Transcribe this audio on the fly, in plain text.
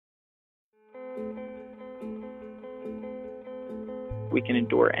we can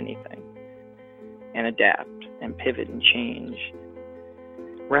endure anything and adapt and pivot and change.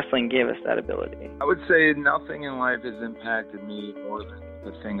 Wrestling gave us that ability. I would say nothing in life has impacted me more than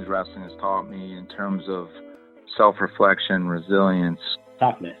the things wrestling has taught me in terms of self-reflection, resilience.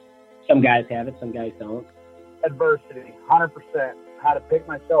 Toughness. Some guys have it, some guys don't. Adversity, 100%. How to pick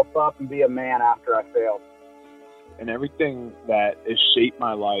myself up and be a man after I failed. And everything that has shaped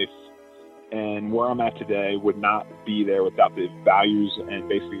my life and where I'm at today would not be there without the values and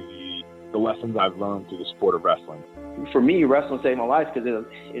basically the lessons I've learned through the sport of wrestling. For me, wrestling saved my life because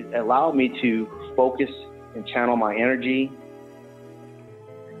it allowed me to focus and channel my energy.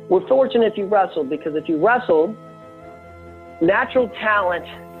 We're fortunate if you wrestled, because if you wrestled, natural talent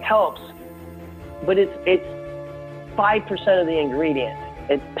helps, but it's 5% of the ingredient.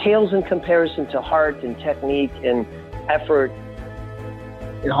 It pales in comparison to heart and technique and effort.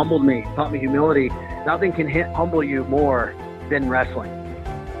 It humbled me, taught me humility. Nothing can humble you more than wrestling.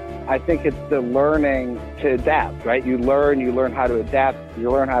 I think it's the learning to adapt, right? You learn how to adapt,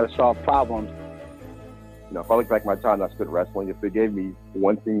 you learn how to solve problems. You know, if I look back at my time I spent wrestling, if it gave me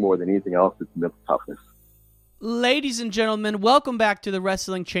one thing more than anything else, it's mental toughness. Ladies and gentlemen, welcome back to the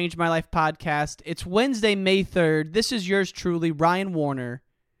Wrestling Changed My Life podcast. It's Wednesday, May 3rd. This is yours truly, Ryan Warner.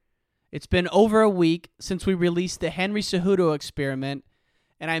 It's been over a week since we released the Henry Cejudo experiment,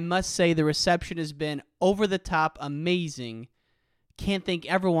 and I must say the reception has been over the top amazing. Can't thank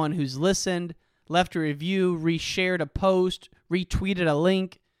everyone who's listened, left a review, reshared a post, retweeted a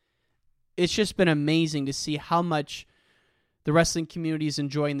link. It's just been amazing to see how much the wrestling community is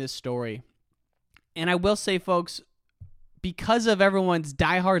enjoying this story. And I will say, folks, because of everyone's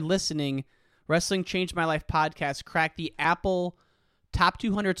diehard listening, Wrestling Changed My Life podcast cracked the Apple Top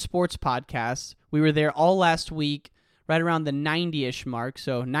 200 Sports Podcasts. We were there all last week, right around the 90-ish mark.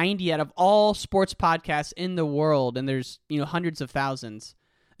 So 90 out of all sports podcasts in the world, and there's hundreds of thousands.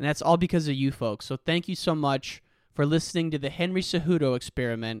 And that's all because of you folks. So thank you so much for listening to the Henry Cejudo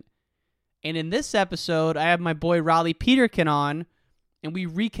experiment. And in this episode, I have my boy Rollie Peterkin on, and we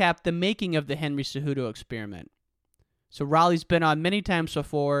recap the making of the Henry Cejudo experiment. So Rollie's been on many times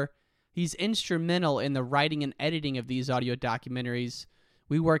before. He's instrumental in the writing and editing of these audio documentaries.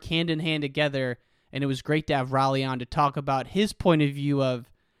 We work hand in hand together, and it was great to have Rollie on to talk about his point of view of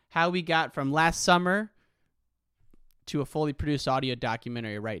how we got from last summer to a fully produced audio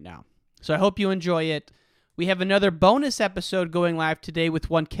documentary right now. So I hope you enjoy it. We have another bonus episode going live today with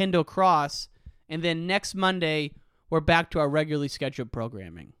one Kendall Cross, and then next Monday, we're back to our regularly scheduled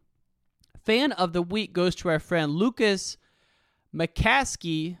programming. Fan of the week goes to our friend Lucas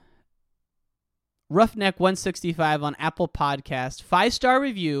McCaskey, Roughneck 165 on Apple Podcast. 5-star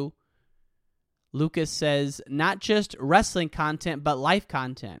review. Lucas says, not just wrestling content, but life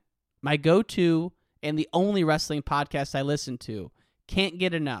content. My go-to and the only wrestling podcast I listen to. Can't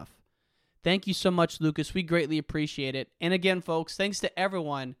get enough. Thank you so much, Lucas. We greatly appreciate it. And again, folks, thanks to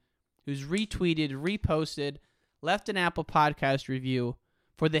everyone who's retweeted, reposted, left an Apple Podcast review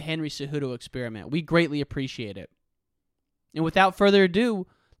for the Henry Cejudo experiment. We greatly appreciate it. And without further ado,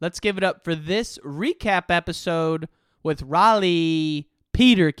 let's give it up for this recap episode with Rollie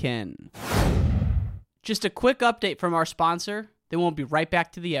Peterkin. Just a quick update from our sponsor, then we'll be right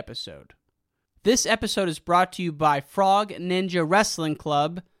back to the episode. This episode is brought to you by Frog Ninja Wrestling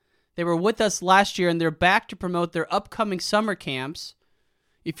Club. They were with us last year, and they're back to promote their upcoming summer camps.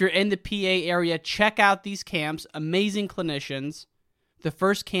 If you're in the PA area, check out these camps. Amazing clinicians. The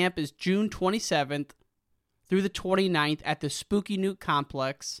first camp is June 27th through the 29th at the Spooky Newt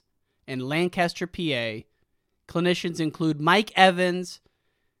Complex in Lancaster, PA. Clinicians include Mike Evans,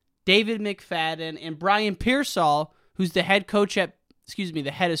 David McFadden, and Brian Pearsall, who's the head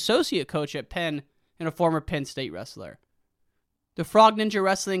associate coach at Penn and a former Penn State wrestler. The Frog Ninja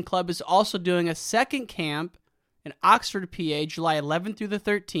Wrestling Club is also doing a second camp in Oxford, PA, July 11th through the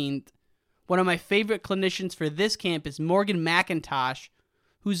 13th. One of my favorite clinicians for this camp is Morgan McIntosh,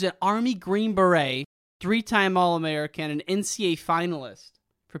 who's an Army Green Beret, 3-time All-American, and NCAA finalist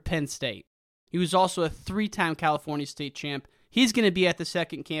for Penn State. He was also a 3-time California State champ. He's going to be at the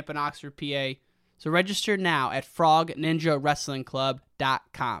second camp in Oxford, PA. So register now at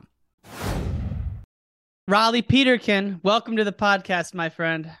frogninjawrestlingclub.com. Rollie Peterkin, welcome to the podcast, my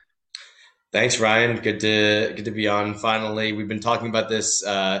friend. Thanks, Ryan. Good to be on finally. We've been talking about this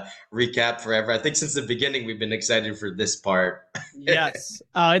recap forever. I think since the beginning we've been excited for this part. Yes.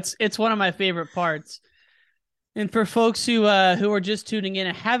 It's one of my favorite parts. And for folks who are just tuning in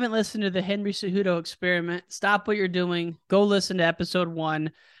and haven't listened to the Henry Cejudo experiment, stop what you're doing. Go listen to episode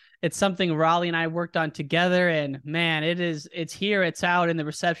 1. It's something Rollie and I worked on together, and man, it's here, it's out, and the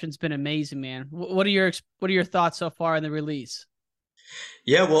reception's been amazing, man. What are your thoughts so far on the release?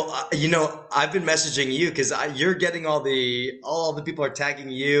 Yeah, well, I've been messaging you because you're getting all the people are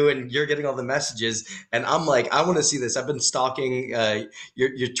tagging you, and you're getting all the messages, and I'm like, I want to see this. I've been stalking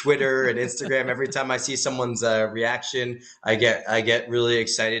your Twitter and Instagram. Every time I see someone's reaction, I get really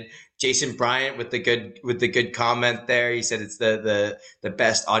excited. Jason Bryant with the good comment there. He said it's the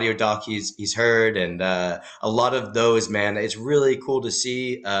best audio doc he's heard, and a lot of those, man. It's really cool to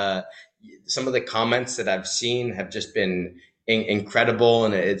see. Some of the comments that I've seen have just been incredible,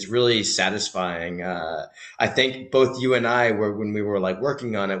 and it's really satisfying. I think both you and I were, when we were like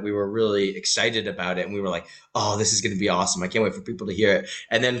working on it, we were really excited about it, and we were like, oh, this is going to be awesome. I can't wait for people to hear it.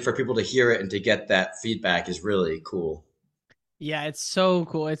 And then for people to hear it and to get that feedback is really cool. Yeah, it's so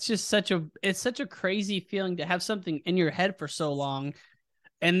cool. It's such a crazy feeling to have something in your head for so long.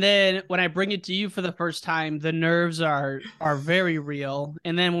 And then when I bring it to you for the first time, the nerves are very real.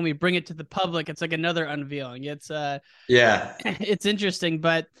 And then when we bring it to the public, it's like another unveiling. Yeah. It's interesting,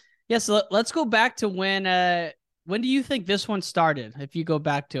 but yes, let's go back to when do you think this one started? If you go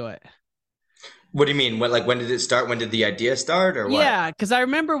back to it. What do you mean? When did it start? When did the idea start, or what? Yeah, because I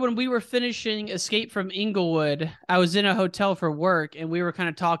remember when we were finishing Escape from Inglewood, I was in a hotel for work, and we were kind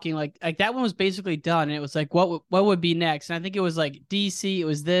of talking like that one was basically done, and it was like what would be next? And I think it was like DC, it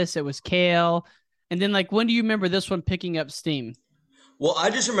was this, it was Kale, and then like when do you remember this one picking up steam? Well, I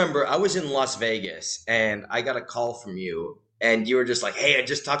just remember I was in Las Vegas and I got a call from you, and you were just like, "Hey, I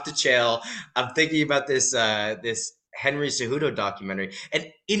just talked to Chael. I'm thinking about this Henry Cejudo documentary." And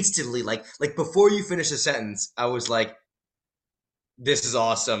instantly, like before you finish the sentence, I was like, "This is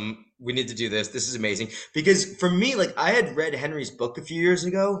awesome. We need to do this. This is amazing." Because for me, like I had read Henry's book a few years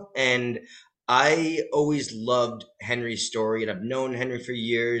ago, and I always loved Henry's story, and I've known Henry for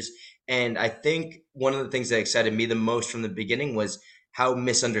years. And I think one of the things that excited me the most from the beginning was how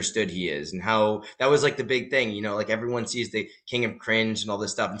misunderstood he is, and how that was like the big thing, like everyone sees the king of cringe and all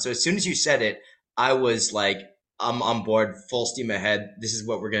this stuff. And so as soon as you said it, I was like, I'm on board, full steam ahead. This is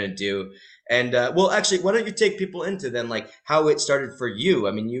what we're going to do. And well, actually, why don't you take people into then like how it started for you?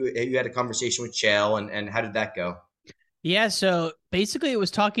 I mean, you had a conversation with Chael, and how did that go? Yeah, so basically it was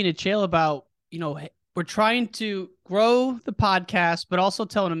talking to Chael about, we're trying to grow the podcast, but also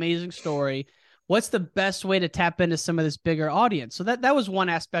tell an amazing story. What's the best way to tap into some of this bigger audience? So that was one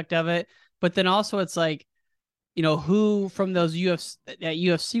aspect of it. But then also it's like, who from those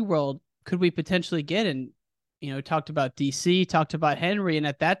UFC world could we potentially get? And, talked about DC, talked about Henry. And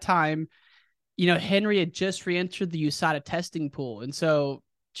at that time, Henry had just re-entered the USADA testing pool. And so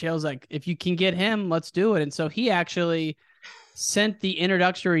Chael's like, if you can get him, let's do it. And so he actually sent the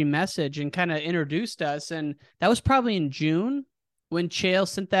introductory message and kind of introduced us. And that was probably in June when Chael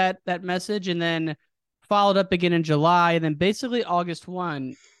sent that message, and then followed up again in July. And then basically August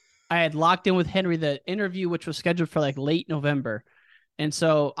 1, I had locked in with Henry the interview, which was scheduled for like late November. And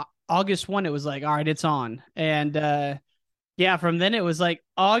so August 1, it was like, all right, it's on. And yeah, from then it was like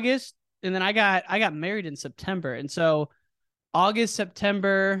August. And then I got married in September. And so August,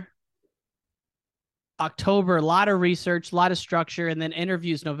 September, October, a lot of research, a lot of structure, and then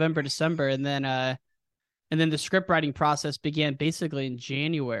interviews November, December, and then the script writing process began basically in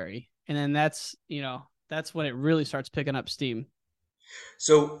January. And then that's when it really starts picking up steam.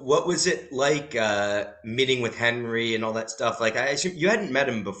 So what was it like meeting with Henry and all that stuff? Like I assume you hadn't met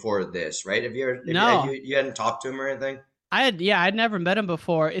him before this, right? No, You hadn't talked to him or anything? I'd never met him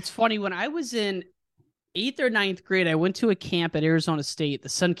before. It's funny, when I was in 8th or ninth grade, I went to a camp at Arizona State, the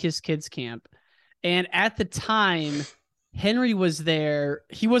Sunkissed Kids Camp. And at the time, Henry was there.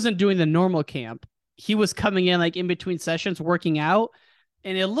 He wasn't doing the normal camp. He was coming in like in between sessions, working out,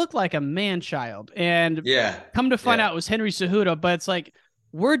 and it looked like a man child. And Yeah. come to find out, it was Henry Cejudo. But it's like,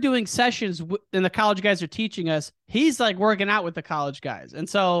 we're doing sessions and the college guys are teaching us. He's like working out with the college guys. And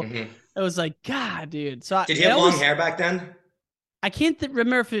so it was like, God, dude. So Did he have long hair back then? I can't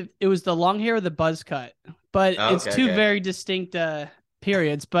remember if it was the long hair or the buzz cut, but it's two very distinct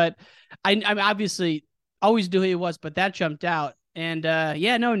periods. But I obviously always knew who he was, but that jumped out. And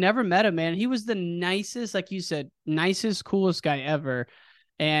yeah, no, never met him, man. He was the nicest, like you said, nicest, coolest guy ever.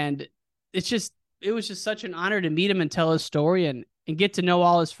 And it was just such an honor to meet him and tell his story and get to know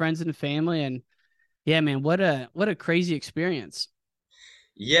all his friends and family. And yeah, man, what a crazy experience.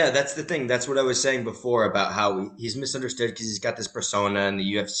 Yeah, that's the thing. That's what I was saying before about how he's misunderstood because he's got this persona in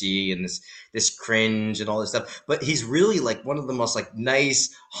the UFC and this cringe and all this stuff. But he's really like one of the most like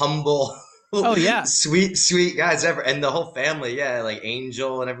nice, humble, Oh yeah. sweet guys ever. And the whole family, yeah, like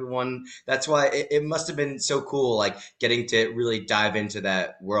Angel and everyone. That's why it must have been so cool, like getting to really dive into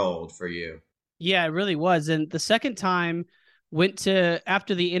that world for you. Yeah, it really was. And the second time went to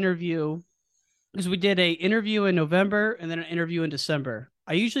after the interview, because we did a interview in November and then an interview in December.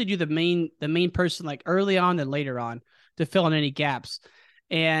 I usually do the main person like early on and later on to fill in any gaps.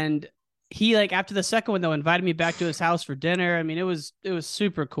 And he like after the second one though invited me back to his house for dinner. I mean, it was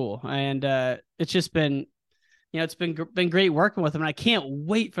super cool, and it's just been it's been great working with him, and I can't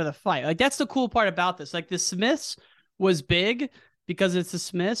wait for the fight. Like that's the cool part about this. Like the Smiths was big because it's the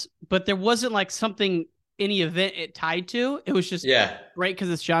Smiths, but there wasn't like something any event it tied to. It was just great because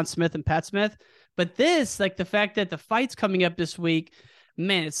it's John Smith and Pat Smith. But this, like the fact that the fight's coming up this week,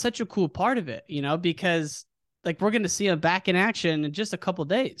 man, it's such a cool part of it, because like we're going to see him back in action in just a couple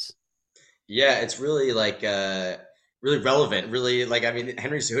days. Yeah, it's really like really relevant. Really, like I mean,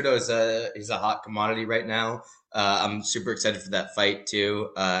 Henry Cejudo he's a hot commodity right now. I'm super excited for that fight too.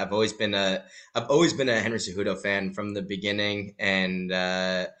 I've always been a Henry Cejudo fan from the beginning, and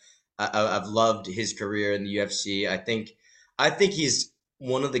I've loved his career in the UFC. I think he's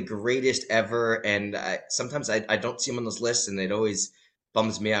one of the greatest ever, and sometimes I don't see him on those lists, and it always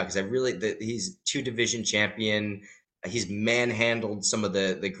bums me out because he's 2 division champion. He's manhandled some of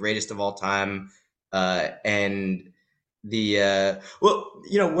the greatest of all time, and one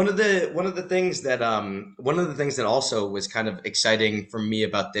of the things that also was kind of exciting for me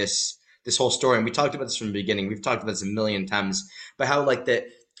about this whole story, and we talked about this from the beginning. We've talked about this a million times, but how like that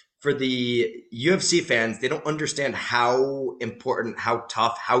for the UFC fans, they don't understand how important, how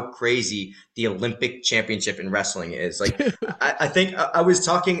tough, how crazy the Olympic championship in wrestling is. Like, I think I was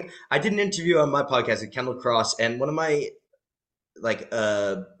talking, I did an interview on my podcast with Kendall Cross, and one of my like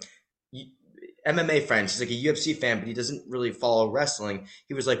MMA friends, he's like a UFC fan, but he doesn't really follow wrestling.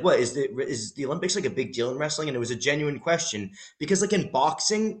 He was like, "What is the Olympics like a big deal in wrestling?" And it was a genuine question because, like in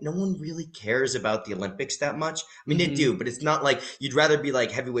boxing, no one really cares about the Olympics that much. I mean, they do, but it's not like you'd rather be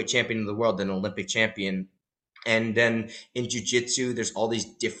like heavyweight champion of the world than Olympic champion. And then in jiu-jitsu, there's all these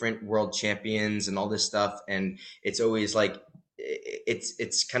different world champions and all this stuff, and it's always like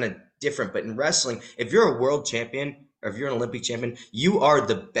it's kind of different. But in wrestling, if you're a world champion or if you're an Olympic champion, you are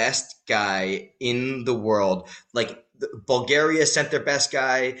the best guy in the world. Like Bulgaria sent their best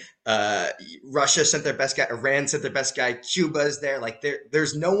guy, Russia sent their best guy, Iran sent their best guy, Cuba's there. Like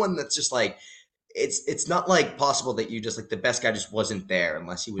there's no one that's just like it's not like possible that you just like the best guy just wasn't there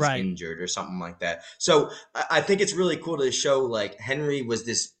unless he was injured or something like that. So I think it's really cool to show like Henry was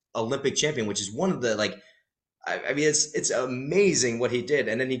this Olympic champion, which is one of the like I mean, it's amazing what he did,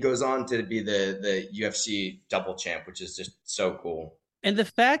 and then he goes on to be the UFC double champ, which is just so cool. And the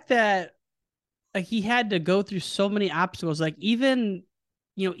fact that like he had to go through so many obstacles, like even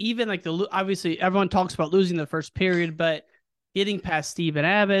like obviously everyone talks about losing the first period, but getting past Stephen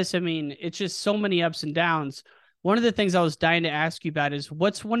Abbas, I mean, it's just so many ups and downs. One of the things I was dying to ask you about is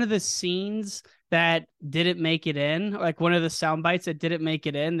what's one of the scenes that didn't make it in, like one of the sound bites that didn't make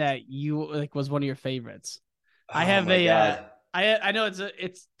it in that you like was one of your favorites. I have I know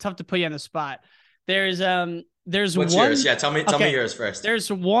it's tough to put you on the spot. There's What's one. Yours? Yeah, tell me yours first.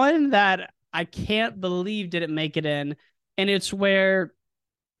 There's one that I can't believe didn't make it in, and it's where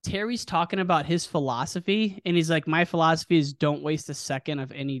Terry's talking about his philosophy, and he's like, "My philosophy is don't waste a second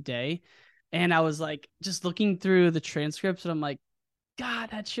of any day." And I was like, just looking through the transcripts, and I'm like,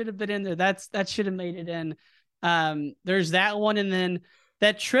 God, that should have been in there. That should have made it in. There's that one, and then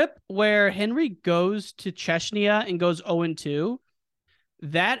that trip where Henry goes to Chechnya and goes 0-2,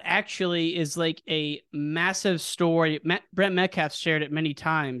 that actually is like a massive story. Brent Metcalf shared it many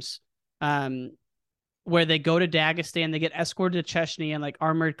times, where they go to Dagestan, they get escorted to Chechnya in like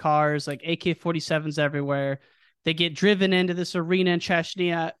armored cars, like AK-47s everywhere. They get driven into this arena in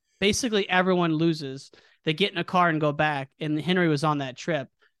Chechnya. Basically, everyone loses. They get in a car and go back, and Henry was on that trip.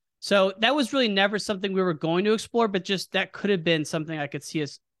 So that was really never something we were going to explore, but just that could have been something I could see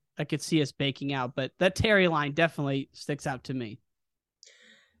us baking out. But that Terry line definitely sticks out to me.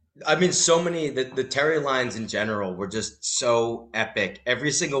 I mean, so many the Terry lines in general were just so epic.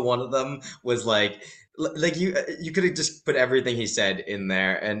 Every single one of them was like you could have just put everything he said in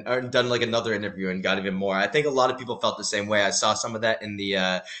there and done like another interview and got even more. I think a lot of people felt the same way. I saw some of that in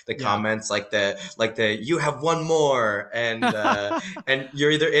the comments, like the you have one more and and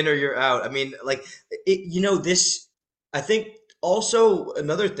you're either in or you're out. I mean, like this. I think also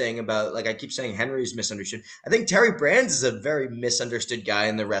another thing about like I keep saying Henry's misunderstood. I think Terry Brands is a very misunderstood guy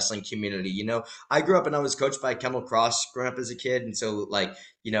in the wrestling community. I grew up and I was coached by Kendall Cross growing up as a kid, and so like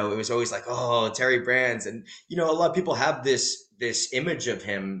it was always like, oh, Terry Brands, and a lot of people have this image of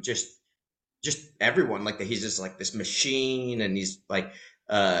him, just everyone like that he's just like this machine, and he's like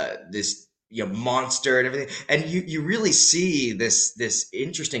this monster and everything, and you really see this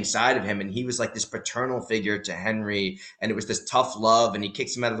interesting side of him, and he was like this paternal figure to Henry, and it was this tough love, and he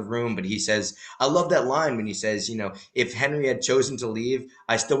kicks him out of the room, but he says, I love that line when he says, if Henry had chosen to leave,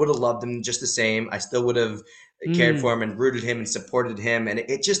 I still would have loved him just the same, I still would have cared for him and rooted him and supported him, and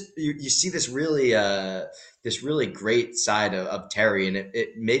it just you see this really great side of Terry, and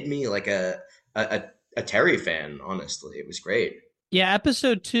it made me like a Terry fan. Honestly, it was great. Yeah,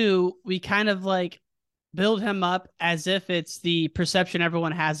 episode 2, we kind of like build him up as if it's the perception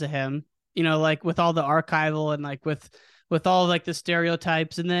everyone has of him, like with all the archival and like with all like the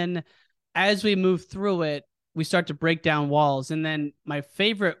stereotypes. And then as we move through it, we start to break down walls. And then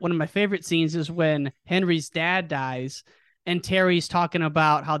one of my favorite scenes is when Henry's dad dies and Terry's talking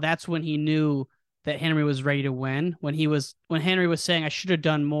about how that's when he knew that Henry was ready to win. When Henry was saying, I should have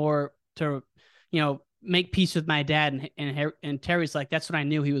done more to, make peace with my dad. And Terry's like, that's when I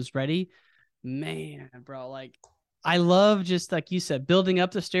knew he was ready. Man, bro, like I love, just like you said, building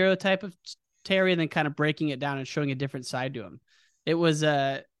up the stereotype of Terry and then kind of breaking it down and showing a different side to him. It was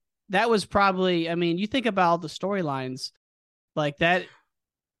that was probably, I mean, you think about all the storylines like that,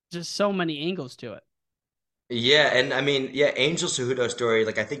 just so many angles to it. Yeah, and I mean, yeah, Angel Cejudo story.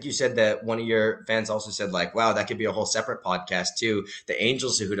 Like, I think you said that one of your fans also said, like, wow, that could be a whole separate podcast too. The Angel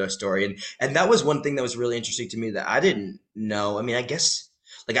Cejudo story, and that was one thing that was really interesting to me that I didn't know. I mean, I guess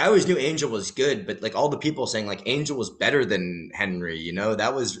like I always knew Angel was good, but like all the people saying like Angel was better than Henry,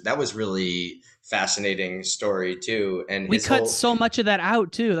 that was really fascinating story too. And We his cut whole so much of that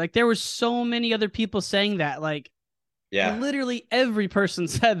out too. Like there were so many other people saying that. Like yeah. literally every person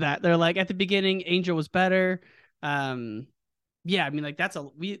said that. They're like, at the beginning, Angel was better. Yeah, I mean, like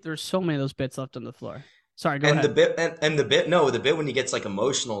there's so many of those bits left on the floor. Sorry, go And ahead. the bit when he gets like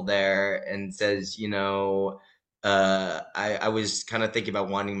emotional there and says, I was kind of thinking about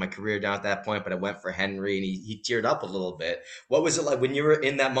winding my career down at that point, but I went for Henry, and he teared up a little bit. What was it like when you were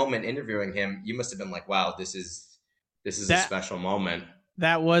in that moment interviewing him? You must have been like, wow, this is a special moment.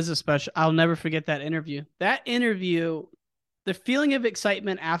 That was a special. I'll never forget that interview. That interview, the feeling of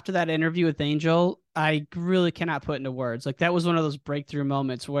excitement after that interview with Angel, I really cannot put into words. Like that was one of those breakthrough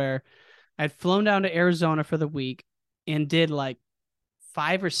moments where I'd flown down to Arizona for the week and did like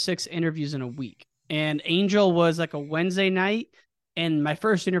 5 or 6 interviews in a week. And Angel was like a Wednesday night, and my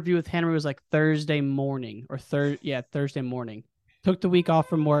first interview with Henry was like Thursday morning Thursday morning. Took the week off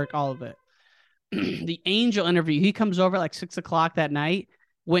from work, all of it. The Angel interview, he comes over at like 6 o'clock that night,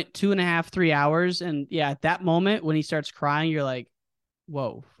 went 2.5, 3 hours. And yeah, at that moment when he starts crying, you're like,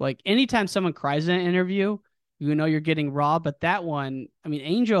 whoa. Like anytime someone cries in an interview, you're getting raw. But that one, I mean,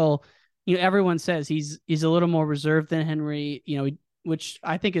 Angel, everyone says he's a little more reserved than Henry, which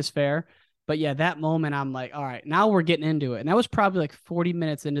I think is fair. But yeah, that moment, I'm like, all right, now we're getting into it. And that was probably like 40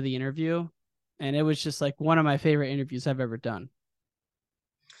 minutes into the interview. And it was just like one of my favorite interviews I've ever done.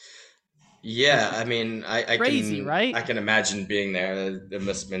 Yeah, I mean, I Crazy, can right? I can imagine being there. It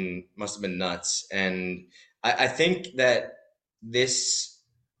must have been nuts, and I think that this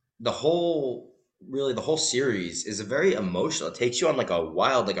the whole really the whole series is a very emotional. It takes you on like a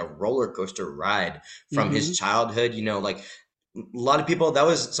wild, like a roller coaster ride from his Mm-hmm. childhood. Like a lot of people, that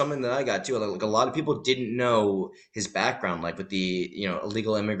was something that I got too. Like a lot of people didn't know his background, like with the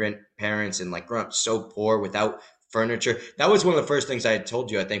illegal immigrant parents and like growing up so poor without furniture. That was one of the first things I had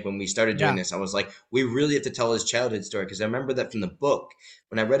told you, I think, when we started doing Yeah. this. I was like, we really have to tell his childhood story, because I remember that from the book.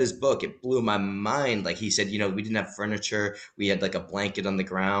 When I read his book, it blew my mind. Like he said, we didn't have furniture. We had like a blanket on the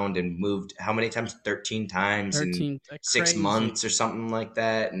ground and moved how many times? 13 times in 13, like 6 crazy. months or something like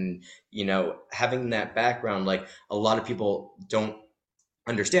that. And having that background, like a lot of people don't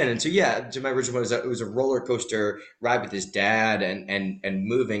understand. And so yeah, to my original point, it was a roller coaster ride with his dad, and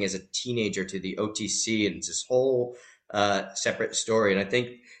moving as a teenager to the OTC, and it's this whole separate story. And I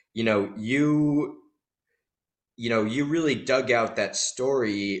think you really dug out that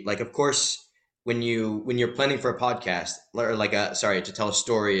story. Like, of course, when you're planning for a podcast, or like to tell a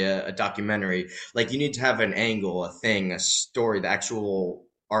story, a documentary, like you need to have an angle, a thing, a story, the actual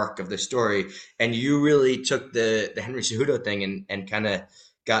arc of the story. And you really took the Henry Cejudo thing and kind of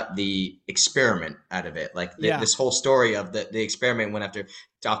got the experiment out of it. Like Yeah. this whole story of the experiment went after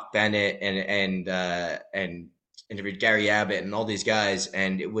Doc Bennett and interviewed Gary Abbott and all these guys,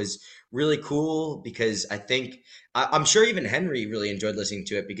 and it was really cool because I think I'm sure even Henry really enjoyed listening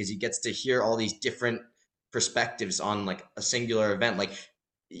to it, because he gets to hear all these different perspectives on like a singular event. Like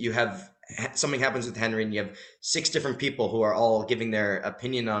you have something happens with Henry, and you have 6 different people who are all giving their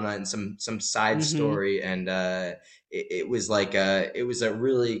opinion on it and some side Mm-hmm. story. And it was like it was a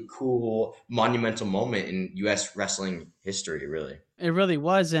really cool monumental moment in U.S. wrestling history, really. It really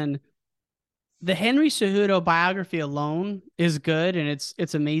was. And the Henry Cejudo biography alone is good, and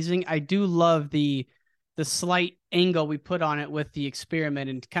it's amazing. I do love the slight angle we put on it with the experiment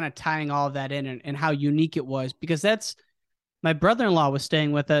and kind of tying all of that in, and how unique it was, because that's my brother-in-law was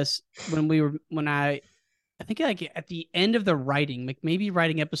staying with us when I think like at the end of the writing, like maybe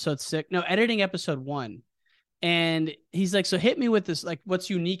writing episode 6, no, editing episode 1. And he's like, so hit me with this, like,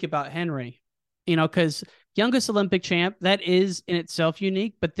 what's unique about Henry? Because youngest Olympic champ, that is in itself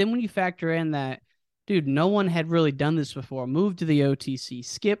unique. But then when you factor in that, dude, no one had really done this before, moved to the OTC,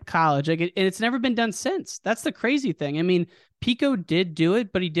 skip college, like, and it's never been done since. That's the crazy thing. I mean, Pico did do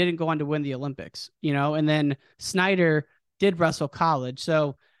it, but he didn't go on to win the Olympics, and then Snyder did wrestle college.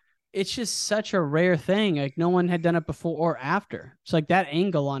 So it's just such a rare thing. Like, no one had done it before or after. So like that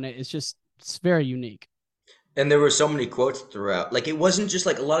angle on it is just, it's very unique. And there were so many quotes throughout. Like, it wasn't just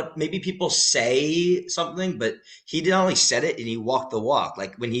like a lot of, maybe people say something, but he not only said it, and he walked the walk.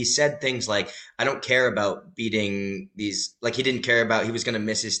 Like, when he said things like, I don't care about beating these, like, he didn't care about, he was going to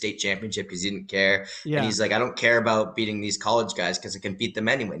miss his state championship because he didn't care. Yeah. And he's like, I don't care about beating these college guys because I can beat them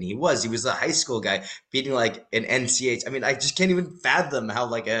anyway. And he was a high school guy beating like an NCH. I mean, I just can't even fathom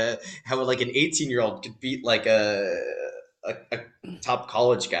how an 18-year-old could beat like a top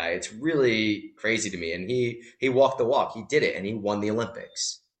college guy. It's really crazy to me. And he walked the walk. He did it, and he won the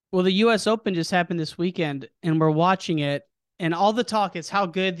Olympics. Well, the U.S. Open just happened this weekend, and we're watching it, and all the talk is how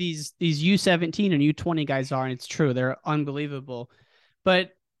good these U17 and U20 guys are, and it's true. They're unbelievable.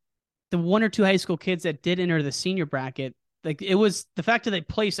 But the 1 or 2 high school kids that did enter the senior bracket, like, it was the fact that they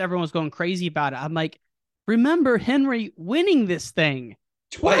placed, everyone was going crazy about it. I'm like, remember Henry winning this thing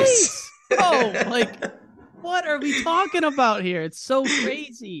twice. Oh, like, what are we talking about here? It's so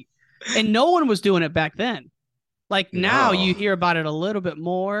crazy. And no one was doing it back then. Like, now you hear about it a little bit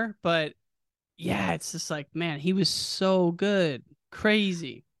more, but yeah, it's just like, man, he was so good.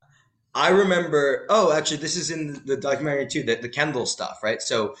 Crazy. I remember, actually this is in the documentary too, the Kendall stuff, right?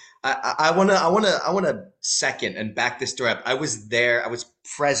 So I wanna second and back this story up. I was there, I was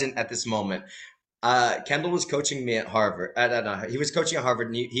present at this moment. Kendall was coaching me at Harvard. He was coaching at Harvard,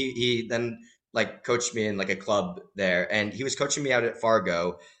 and he then like coached me in like a club there, and he was coaching me out at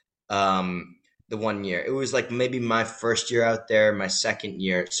Fargo the one year. It was like maybe my first year out there, my second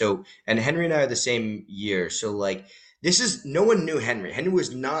year. So, and Henry and I are the same year. So like, no one knew Henry. Henry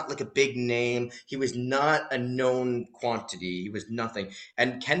was not like a big name. He was not a known quantity. He was nothing.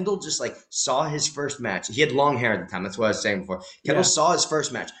 And Kendall just like saw his first match. He had long hair at the time. That's what I was saying before. Kendall saw his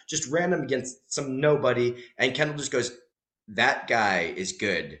first match, just ran him against some nobody. And Kendall just goes, that guy is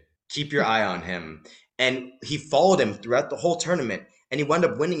good. Keep your eye on him. And he followed him throughout the whole tournament, and he wound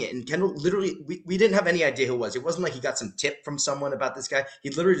up winning it. And Kendall literally, we didn't have any idea who it was. It wasn't like he got some tip from someone about this guy.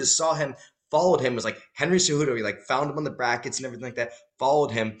 He literally just saw him, followed him, was like, Henry Cejudo. He like found him on the brackets and everything like that,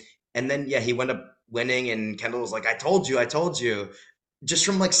 followed him. And then, he wound up winning. And Kendall was like, I told you. Just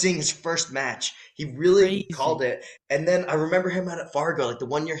from like seeing his first match, he really called it. And then I remember him out at Fargo, like the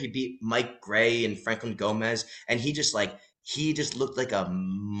one year he beat Mike Gray and Franklin Gomez. And he just looked like a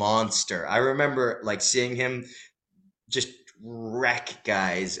monster. I remember like seeing him just wreck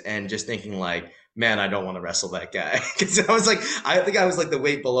guys and just thinking like, man, I don't want to wrestle that guy. Because I think I was like the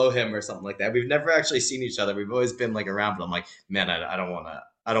weight below him or something like that. We've never actually seen each other. We've always been like around, but I'm like, man, I don't want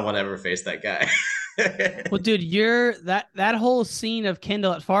to ever face that guy. Well, dude, that whole scene of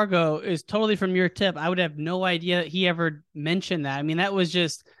Kendall at Fargo is totally from your tip. I would have no idea that he ever mentioned that. I mean, that was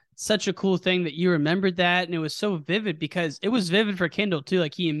just such a cool thing that you remembered that, and it was so vivid because it was vivid for Kendall too.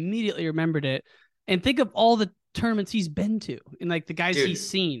 Like, he immediately remembered it. And think of all the tournaments he's been to and like the guys he's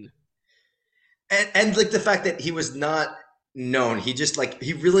seen. And like the fact that he was not known, he just like,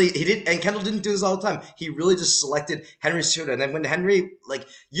 he did, and Kendall didn't do this all the time. He really just selected Henry Cejudo. And then when Henry, like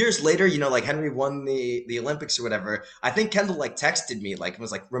years later, like Henry won the Olympics or whatever, I think Kendall like texted me, like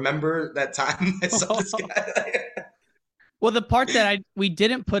was like, remember that time I saw this guy? Well, the part that we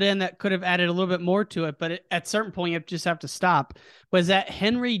didn't put in that could have added a little bit more to it, but at a certain point you just have to stop, was that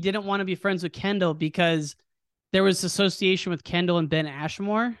Henry didn't want to be friends with Kendall because there was association with Kendall and Ben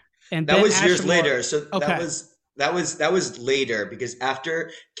Ashmore. And that Ben was Ashmore, years later. So okay. that was later, because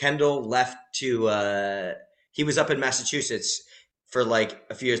after Kendall left to he was up in Massachusetts for like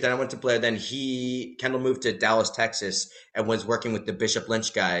a few years. Then I went to Blair. Then Kendall moved to Dallas, Texas, and was working with the Bishop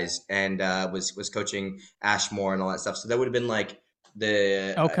Lynch guys, and was coaching Ashmore and all that stuff. So that would have been like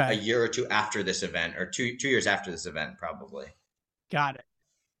a year or two after this event, or two years after this event, probably. Got it.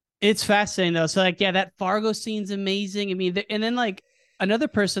 It's fascinating though. So like, yeah, that Fargo scene's amazing. I mean, and then like another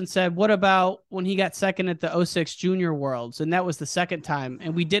person said, what about when he got second at the 06 Junior Worlds? And that was the second time.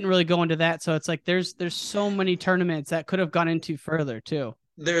 And we didn't really go into that. So it's like, there's so many tournaments that could have gone into further too.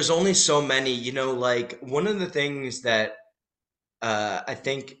 there's only so many, like one of the things that I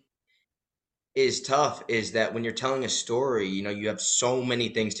think is tough is that when you're telling a story, you have so many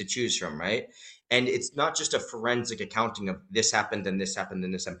things to choose from, right? And it's not just a forensic accounting of this happened and this happened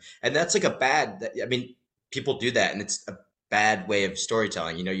and this happened. And that's like I mean, people do that and it's a bad way of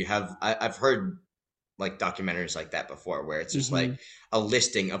storytelling. I've heard like documentaries like that before where it's just Mm-hmm. like a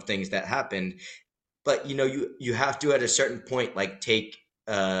listing of things that happened. But you have to at a certain point like take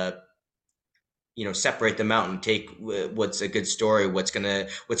separate them out and take what's a good story, what's gonna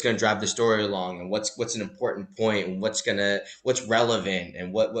drive the story along, and what's an important point, and what's relevant,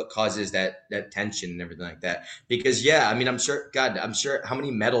 and what causes that tension and everything like that. Because yeah, I mean, I'm sure how many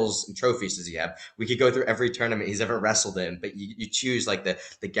medals and trophies does he have? We could go through every tournament he's ever wrestled in, but you choose like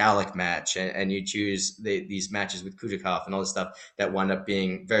the Gallic match, and you choose these matches with Kudikov and all this stuff that wind up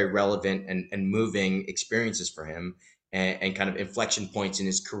being very relevant and moving experiences for him, and kind of inflection points in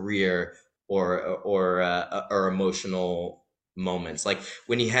his career, or emotional moments. Like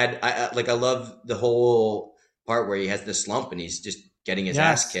when he had, I love the whole part where he has the slump and he's just getting his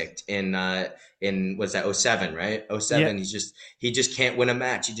ass Yes. kicked in was that '07, right? Yeah. '07. He just can't win a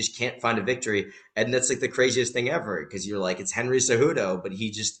match. He just can't find a victory, and that's like the craziest thing ever because you're like it's Henry Cejudo, but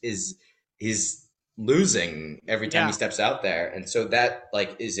he just he's losing every time he Yeah. steps out there, and so that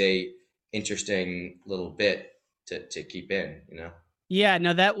like is a interesting little bit to keep in. Yeah,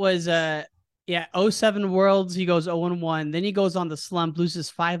 no, that was yeah, '07 Worlds, he goes 0-1. Then he goes on the slump, loses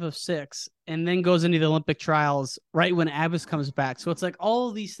 5 of 6, and then goes into the Olympic trials right when Abbas comes back. So it's like all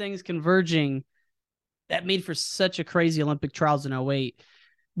of these things converging that made for such a crazy Olympic trials in '08.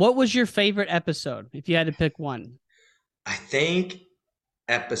 What was your favorite episode if you had to pick one? I think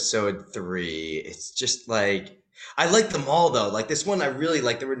episode 3. It's just like I like them all though. Like this one, I really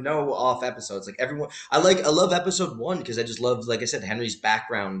like. There were no off episodes. Like everyone, I love episode 1 because I just love, like I said, Henry's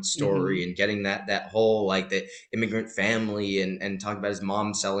background Mm-hmm. story and getting that whole like the immigrant family and talking about his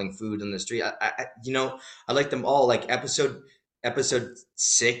mom selling food in the street. I like them all. Like episode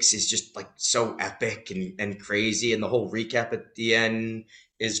 6 is just like so epic and crazy, and the whole recap at the end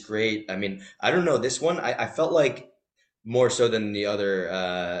is great. I mean, I don't know this one. I felt like more so than the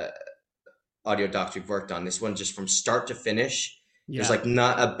other audio docs we've worked on. This one, just from start to finish, there's Yeah. like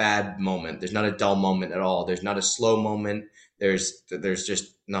not a bad moment. There's not a dull moment at all. There's not a slow moment. There's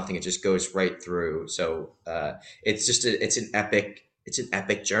just nothing. It just goes right through. So it's an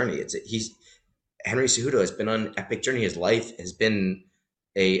epic journey. He's Henry Cejudo has been on an epic journey. His life has been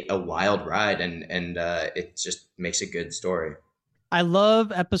a wild ride, and it just makes a good story. I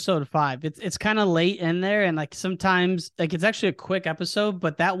love episode 5. It's kind of late in there, and like sometimes like it's actually a quick episode,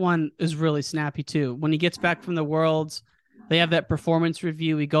 but that one is really snappy too. When he gets back from the worlds, they have that performance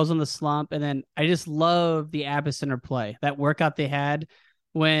review. He goes on the slump, and then I just love the Abbas interplay, that workout they had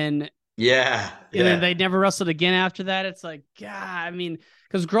when, Yeah, and then yeah. they never wrestled again after that. It's like, God, I mean,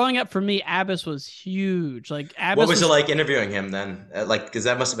 because growing up for me, Abbas was huge. Like What Abbas was it was like interviewing him then? Like, because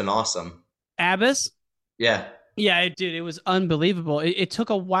that must have been awesome. Abbas. Yeah. Yeah, it was unbelievable. It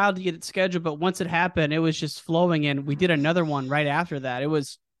took a while to get it scheduled, but once it happened, it was just flowing. And we did another one right after that. It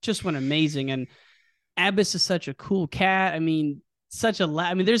was just went amazing. And Abbas is such a cool cat. I mean,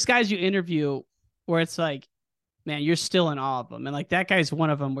 I mean, there's guys you interview where it's like, man, you're still in awe of them. And like that guy's one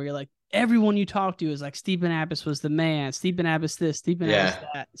of them where you're like, everyone you talk to is like, Stephen Abbas was the man. Stephen Abbas this, Stephen Abbas Yeah.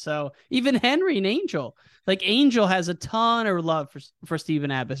 that. So even Henry and Angel, like Angel has a ton of love for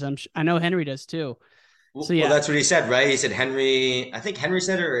Stephen Abbas. I know Henry does too. So Well, yeah, that's what he said, right? He said Henry. I think Henry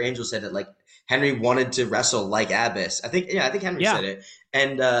said it or Angel said it. Like Henry wanted to wrestle like Abbas. I think Henry yeah. said it,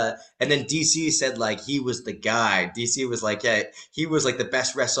 and then DC said like he was the guy. DC was like, yeah, he was like the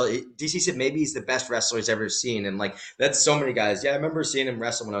best wrestler. DC said maybe he's the best wrestler he's ever seen, and like that's so many guys. Yeah, I remember seeing him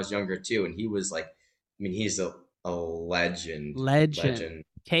wrestle when I was younger too, and he was like, I mean, he's a legend, Legend. legend.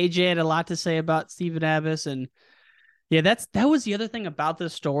 KJ had a lot to say about Stephen Abbas, and yeah, that was the other thing about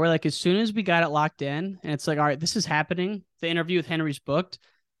this story. Like as soon as we got it locked in, and it's like, all right, this is happening. The interview with Henry's booked.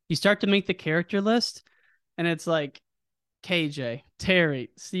 You start to make the character list, and it's like KJ, Terry,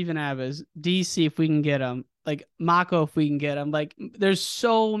 Stephen Abbas, DC if we can get him, like Mako if we can get him. Like there's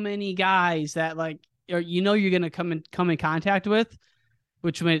so many guys that like you're gonna come in contact with,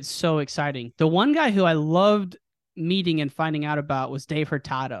 which made it so exciting. The one guy who I loved meeting and finding out about was Dave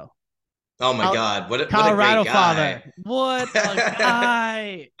Hurtado. Oh my God, what a great Colorado guy. father. What a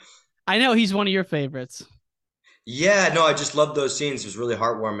guy. I know he's one of your favorites. Yeah, no, I just love those scenes. It was really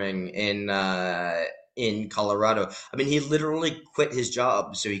heartwarming in Colorado. I mean, he literally quit his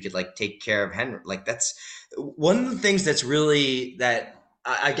job so he could like take care of Henry. Like that's one of the things that's really that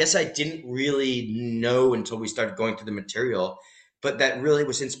I guess I didn't really know until we started going through the material but that really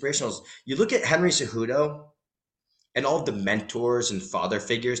was inspirational. Is you look at Henry Cejudo and all of the mentors and father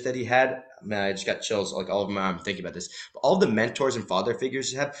figures that he had. Man, I just got chills. Like all of them, I'm thinking about this. But all the mentors and father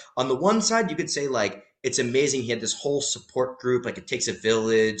figures he had. On the one side, you could say like it's amazing. He had this whole support group. Like it takes a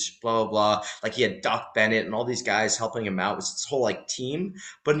village. Blah blah blah. Like he had Doc Bennett and all these guys helping him out. It was this whole like team.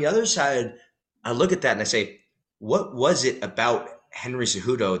 But on the other side, I look at that and I say, what was it about Henry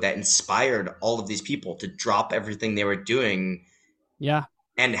Cejudo that inspired all of these people to drop everything they were doing? Yeah.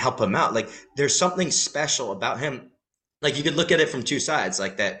 And help him out. Like there's something special about him. Like you could look at it from two sides,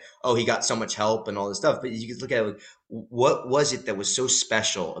 like that, oh, he got so much help and all this stuff. But you could look at it like, what was it that was so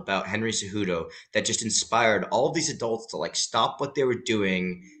special about Henry Cejudo that just inspired all of these adults to like stop what they were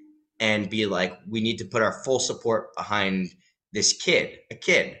doing and be like, we need to put our full support behind this kid, a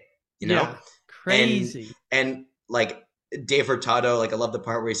kid, you know? Yeah, crazy. And like Dave Hurtado, like I love the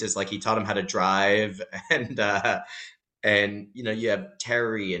part where he says like he taught him how to drive and you know, you have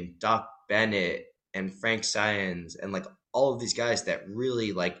Terry and Doc Bennett and Frank Science and like all of these guys that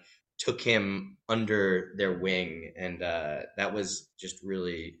really like took him under their wing. And that was just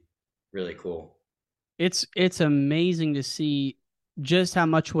really, really cool. It's amazing to see just how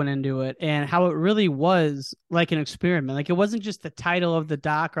much went into it and how it really was like an experiment. Like it wasn't just the title of the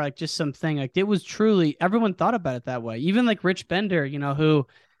doc or like just something. Like it was truly, everyone thought about it that way. Even like Rich Bender, you know, who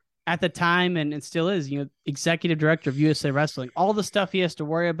at the time and still is, you know, executive director of USA Wrestling, all the stuff he has to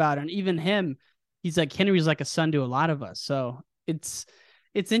worry about. And even him, he's like, Henry's like a son to a lot of us. So it's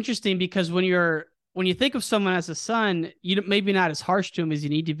interesting because when you think of someone as a son, you maybe not as harsh to him as you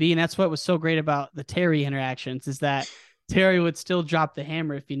need to be. And that's what was so great about the Terry interactions is that Terry would still drop the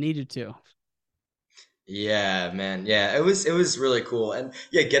hammer if he needed to. Yeah, man. Yeah, it was really cool. And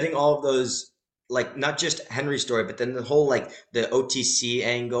yeah, getting all of those like not just Henry's story, but then the whole like the OTC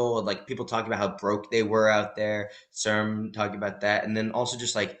angle of like people talking about how broke they were out there, CERM talking about that, and then also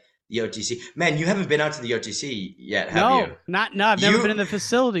just like the OTC. Man, you haven't been out to the OTC yet, have you? No, I've never been in the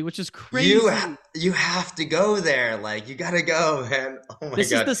facility, which is crazy. You have to go there. Like you gotta go, man. Oh my God.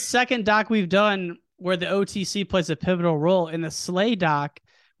 This is the second doc we've done where the OTC plays a pivotal role. In the Slay doc,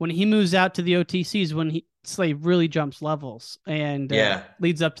 when he moves out to the OTCs, when Slay really jumps levels and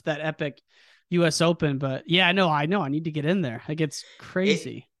leads up to that epic US Open. But yeah, I know. I need to get in there. Like it's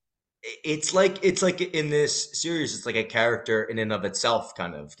crazy. It's like in this series, it's like a character in and of itself,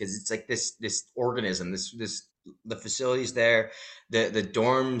 kind of, because it's like this organism, this the facilities there, the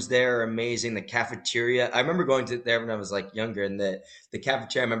dorms there are amazing. The cafeteria, I remember going to there when I was like younger, and the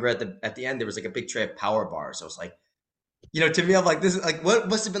cafeteria. I remember at the end there was like a big tray of power bars. I was like, you know, to me, I'm like, this is like what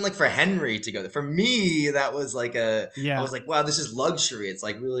must have been like for Henry to go there. For me, that was like I was like, wow, this is luxury. It's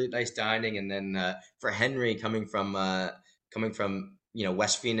like really nice dining, and then for Henry coming from you know,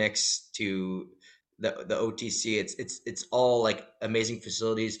 West Phoenix to the OTC, it's all like amazing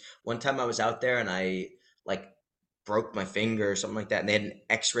facilities. One time I was out there and I like broke my finger or something like that, and they had an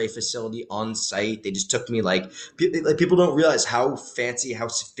X-ray facility on site. They just took me like people don't realize how fancy, how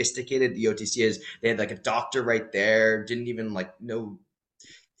sophisticated the OTC is. They had like a doctor right there, didn't even like know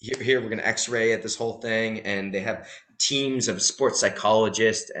here we're gonna X-ray at this whole thing, and they have teams of sports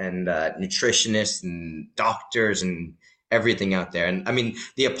psychologists and nutritionists and doctors and everything out there. And I mean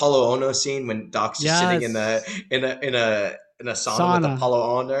the Apollo Ono scene when Doc's just sitting in a sauna with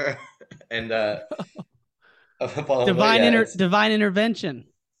Apollo Ono and divine intervention.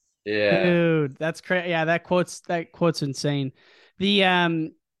 Yeah, dude, that's crazy. Yeah, that quote's insane.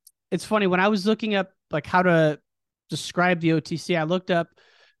 The it's funny when I was looking up like how to describe the OTC, I looked up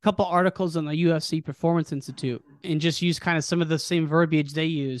a couple articles on the UFC Performance Institute and just used kind of some of the same verbiage they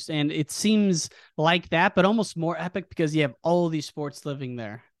used. And it seems like that, but almost more epic because you have all of these sports living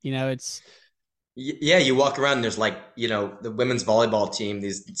there. You know, yeah, you walk around and there's like, you know, the women's volleyball team,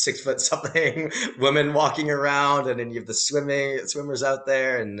 these 6 foot something women walking around, and then you have the swimmers out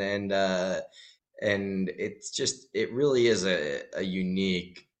there, and it's just, it really is a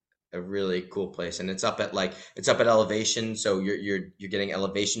unique, a really cool place. And it's up at elevation, so you're getting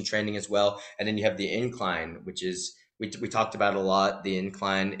elevation training as well. And then you have the incline, which is we talked about a lot. The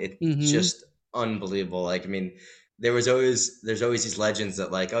incline, it's just unbelievable. Like, I mean, there's always these legends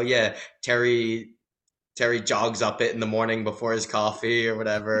that like, oh yeah, Terry jogs up it in the morning before his coffee or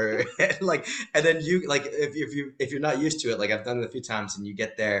whatever. and then you like if you're not used to it, like I've done it a few times, and you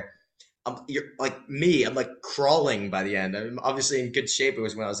get there, you're like me, I'm like crawling by the end. I'm obviously in good shape. It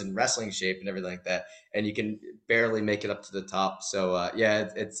was when I was in wrestling shape and everything like that, and you can barely make it up to the top. So yeah,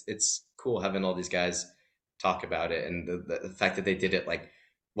 it's cool having all these guys talk about it, and the fact that they did it like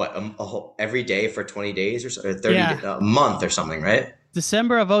what every day for 20 days or so, or 30 a month or something, right?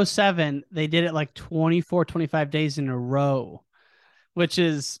 December of 2007, they did it like 24, 25 days in a row. which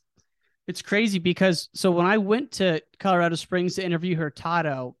is, it's crazy because so when I went to Colorado Springs to interview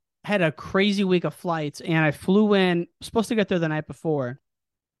Hurtado, had a crazy week of flights, and I flew in, supposed to get there the night before,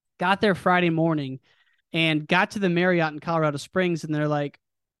 got there Friday morning, and got to the Marriott in Colorado Springs, and they're like,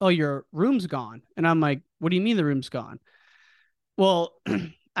 "Oh, your room's gone." And I'm like, "What do you mean the room's gone?" Well,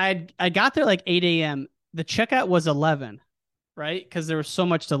 I got there like 8 a.m. The checkout was 11, right? Because there was so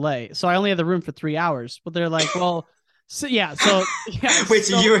much delay. So I only had the room for 3 hours. But they're like, well, so yeah. Wait,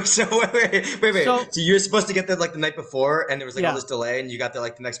 so you were wait. So, So you were supposed to get there like the night before, and there was like all Yeah. this delay, and you got there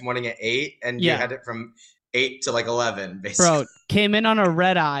like the next morning at 8, and you Yeah. had it from 8 to like 11, basically. bro, came in on a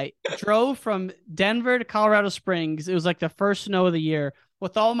red eye, drove from Denver to Colorado Springs. It was like the first snow of the year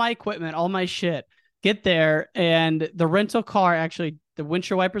with all my equipment, all my shit. Get there, and the rental car actually, the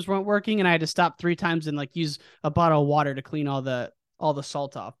windshield wipers weren't working, and I had to stop 3 times and like use a bottle of water to clean all the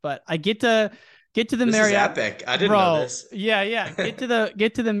salt off. But I get to the This is Marriott. epic. I didn't Bro, know this. yeah.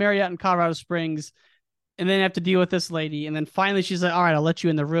 Get to the Marriott in Colorado Springs, and then have to deal with this lady. And then finally she's like, "All right, I'll let you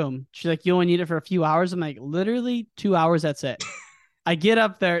in the room." She's like, "You only need it for a few hours." I'm like, "Literally 2 hours, that's it." I get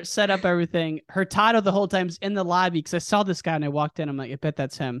up there, set up everything. Hurtado the whole time's in the lobby because I saw this guy and I walked in. I'm like, I bet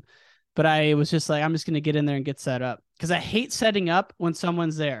that's him. But I was just like, I'm just going to get in there and get set up because I hate setting up when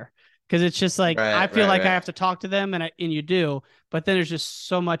someone's there because it's just like, I feel like I have to talk to them, and you do, but then there's just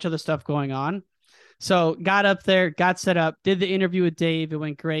so much other stuff going on. So got up there, got set up, did the interview with Dave. It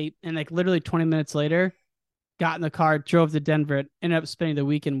went great. And like literally 20 minutes later, got in the car, drove to Denver, ended up spending the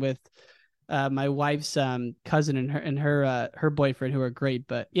weekend with my wife's cousin and her boyfriend, who are great.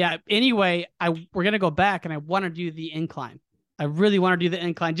 But yeah, anyway, we're gonna go back, and I want to do the incline. I really want to do the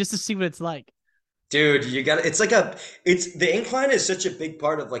incline just to see what it's like. Dude, you got it's the incline is such a big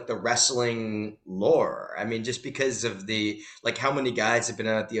part of like the wrestling lore. I mean, just because of the like how many guys have been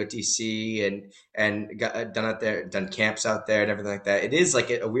out at the OTC and done camps out there and everything like that. It is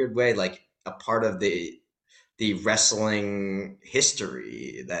like a weird way like a part of the wrestling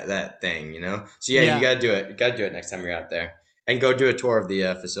history, that thing, you know. So yeah, you got to do it. You got to do it next time you're out there, and go do a tour of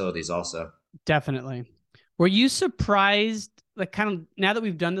the facilities also. Definitely. Were you surprised, like, kind of now that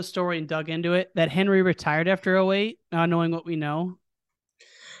we've done the story and dug into it, that Henry retired after 08, knowing what we know?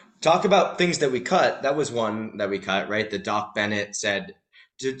 Talk about things that we cut. That was one that we cut, right? The Doc Bennett said.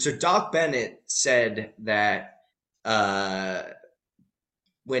 So Doc Bennett said that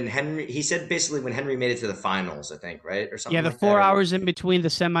when he said basically when Henry made it to the finals, I think, right, or something. Yeah, the like 4 that, hours in between the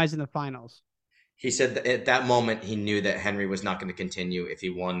semis and the finals. He said that at that moment he knew that Henry was not going to continue if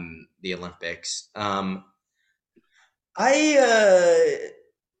he won the Olympics. I'm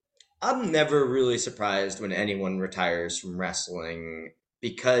never really surprised when anyone retires from wrestling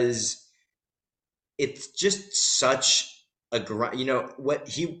because it's just such a grind. You know what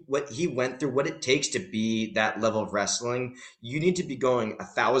he went through, what it takes to be that level of wrestling. You need to be going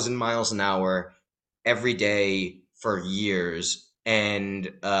 1,000 miles an hour every day for years,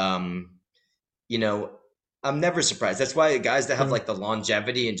 and you know, I'm never surprised. That's why guys that have like the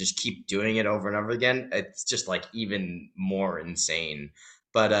longevity and just keep doing it over and over again, it's just like even more insane.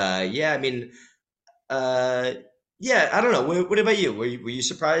 But yeah, I mean, yeah, I don't know. What about you? Were you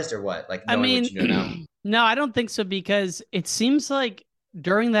surprised or what? Like knowing what you know now? No, I don't think so, because it seems like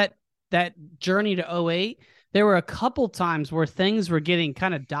during that journey to 08, there were a couple times where things were getting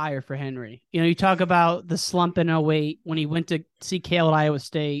kind of dire for Henry. You know, you talk about the slump in 08 when he went to see Kale at Iowa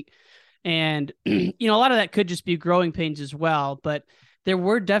State. And, you know, a lot of that could just be growing pains as well. But there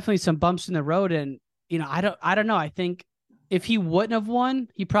were definitely some bumps in the road. And, you know, I don't know. I think if he wouldn't have won,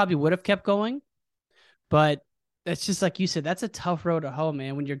 he probably would have kept going. But that's just like you said, that's a tough road to hoe,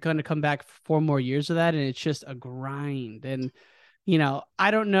 man, when you're going to come back for 4 more years of that. And it's just a grind. And, you know,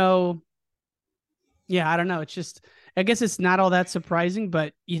 I don't know. Yeah, I don't know. It's just, I guess it's not all that surprising,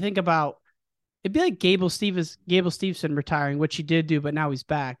 but you think about, it'd be like Gable Steveson retiring, which he did do, but now he's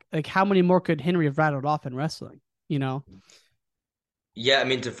back. Like, how many more could Henry have rattled off in wrestling? You know? Yeah, I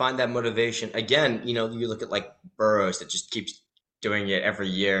mean, to find that motivation again, you know, you look at like Burroughs that just keeps doing it every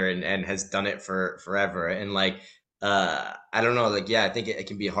year and has done it for forever. And like, I don't know, like, yeah, I think it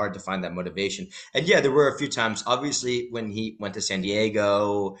can be hard to find that motivation. And yeah, there were a few times, obviously, when he went to San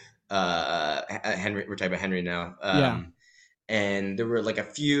Diego, Henry, we're talking about Henry now. Yeah. And there were like I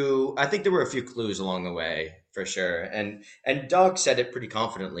think there were a few clues along the way for sure. And Doug said it pretty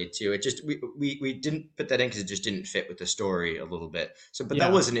confidently too. It just, we didn't put that in because it just didn't fit with the story a little bit. So, but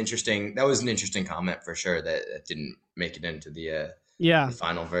that was an interesting comment for sure that didn't make it into the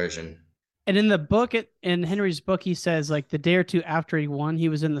final version. And in the book, in Henry's book, he says like the day or two after he won, he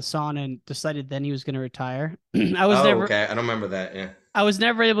was in the sauna and decided then he was going to retire. Okay. I don't remember that. Yeah. I was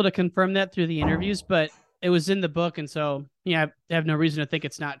never able to confirm that through the interviews, but it was in the book, and so yeah, I have no reason to think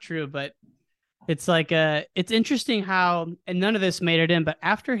it's not true. But it's like it's interesting how, and none of this made it in, but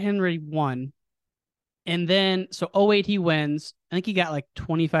after Henry won, and then so '08 he wins. I think he got like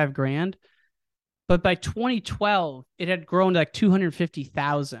 25 grand. But by 2012, it had grown to like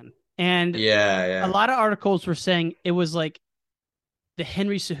 250,000. And a lot of articles were saying it was like the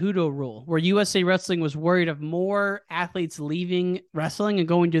Henry Cejudo rule, where USA Wrestling was worried of more athletes leaving wrestling and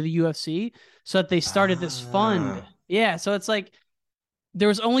going to the UFC, so that they started this fund. Yeah, so it's like there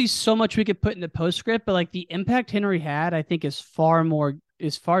was only so much we could put in the postscript, but like the impact Henry had, I think, is far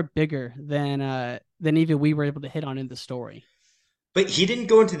bigger than even we were able to hit on in the story. But he didn't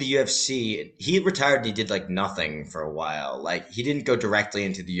go into the UFC. He retired and he did like nothing for a while. Like he didn't go directly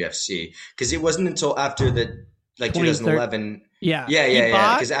into the UFC because it wasn't until after the like 2011. Yeah.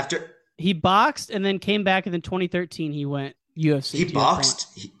 Yeah. Because after he boxed and then came back, and then 2013 he went UFC. He boxed.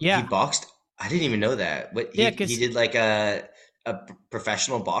 He boxed. I didn't even know that. What? He did like a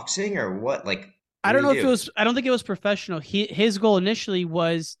professional boxing or what? Like I don't know if it was. I don't think it was professional. His goal initially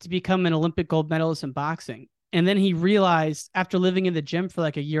was to become an Olympic gold medalist in boxing. And then he realized after living in the gym for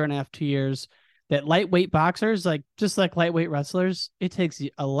like a year and a half, 2 years, that lightweight boxers, like just like lightweight wrestlers, it takes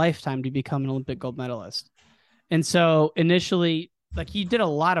a lifetime to become an Olympic gold medalist. And so initially, like he did a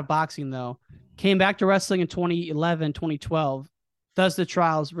lot of boxing though, came back to wrestling in 2011, 2012, does the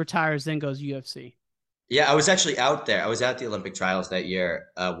trials, retires, then goes UFC. Yeah, I was actually out there. I was at the Olympic trials that year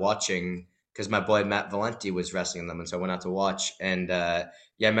watching because my boy Matt Valenti was wrestling them. And so I went out to watch. And I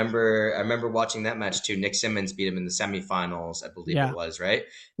remember watching that match too. Nick Simmons beat him in the semifinals, I believe it was, right?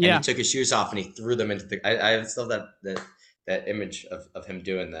 And he took his shoes off and he threw them into the. I still have that image of him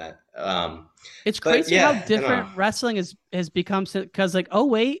doing that. It's crazy how different wrestling has become, because like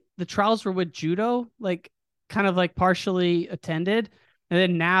the trials were with judo, like kind of like partially attended, and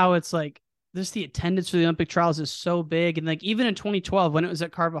then now it's like just the attendance for the Olympic trials is so big, and like even in 2012 when it was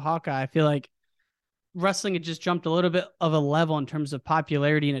at Carver Hawkeye, I feel like wrestling had just jumped a little bit of a level in terms of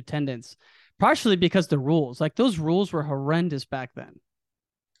popularity and attendance, partially because the rules, like those rules were horrendous back then.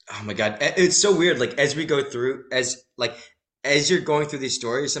 Oh my God. It's so weird. Like as we go through, as you're going through these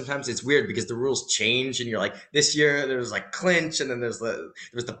stories, sometimes it's weird because the rules change and you're like, this year there's like clinch and then there's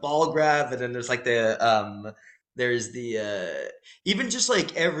the ball grab and then there's like there's the even just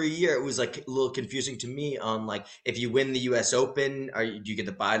like every year it was like a little confusing to me on like if you win the US Open do you get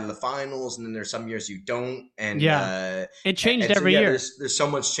to bye to the finals, and then there's some years you don't, and it changed every year. There's so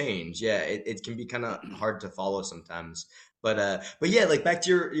much change. It can be kind of hard to follow sometimes. But yeah, like back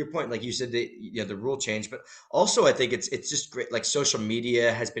to your point, like you said, the rule change, but also I think it's just great. Like social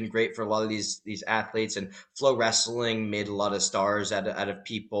media has been great for a lot of these athletes, and Flow Wrestling made a lot of stars out of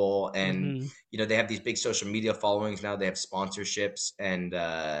people, and they have these big social media followings now. They have sponsorships, and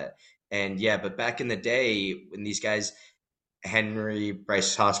but back in the day when these guys, Henry,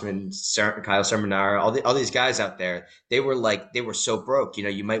 Bryce Hossman, Kyle Sermonara, all these guys out there, they were so broke.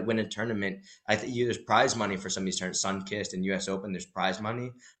 You might win a tournament. I think there's prize money for some of these tournaments. Sunkist and US Open, there's prize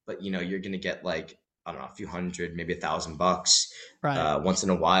money, but you're gonna get like, I don't know, a few hundred, maybe $1,000 once in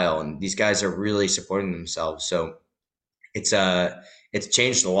a while. And these guys are really supporting themselves. So it's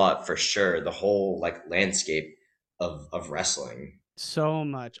changed a lot for sure. The whole like landscape of wrestling. So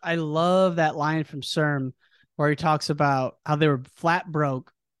much. I love that line from Serm where he talks about how they were flat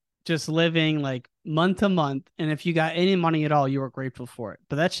broke, just living like month to month. And if you got any money at all, you were grateful for it.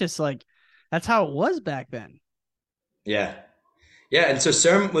 But that's just like, that's how it was back then. Yeah. Yeah. And so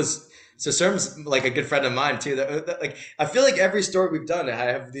Serm's like a good friend of mine too. Like, I feel like every story we've done, I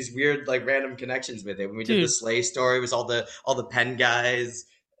have these weird, like random connections with it. When we did the Slay story, it was all the pen guys.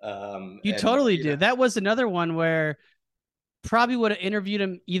 You totally do. That was another one where probably would have interviewed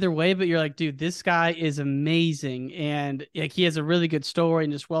him either way, but you're like, dude, this guy is amazing. And like, he has a really good story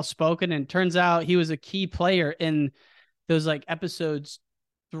and just well-spoken. And turns out he was a key player in those like episodes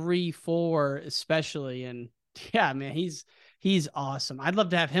 3, 4, especially. And yeah, man, he's awesome. I'd love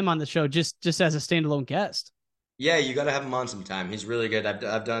to have him on the show just as a standalone guest. Yeah, you got to have him on sometime. He's really good.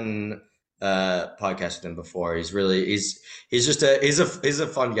 I've done podcast with him before. He's a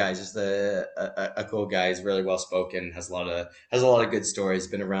fun guy. He's just a cool guy. He's really well spoken. Has a lot of good stories.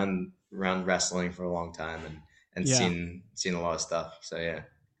 Been around wrestling for a long time and seen a lot of stuff. So yeah.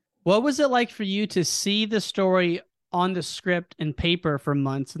 What was it like for you to see the story on the script and paper for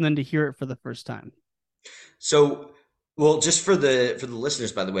months and then to hear it for the first time? So, well, just for the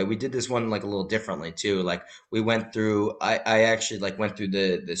listeners, by the way, we did this one like a little differently too. Like we went through, I actually like went through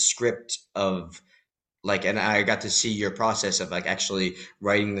the script of like, and I got to see your process of like actually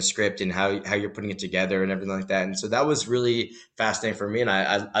writing the script and how you're putting it together and everything like that. And so that was really fascinating for me, and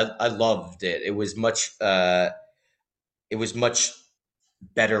I loved it. It was much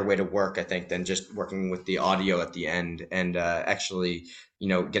better way to work, I think, than just working with the audio at the end. And actually,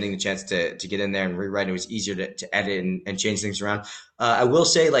 getting the chance to get in there and rewrite, it was easier to edit and change things around. I will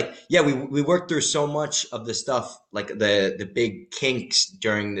say, like, yeah, we worked through so much of the stuff, like the big kinks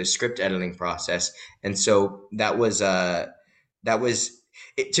during the script editing process. And so that was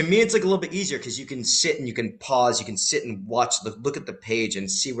to me, it's like a little bit easier because you can sit and you can pause, you can sit and look at the page and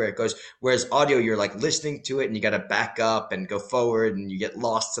see where it goes. Whereas audio, you're like listening to it and you got to back up and go forward and you get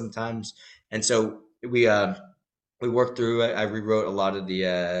lost sometimes. And so we worked through it. I rewrote a lot of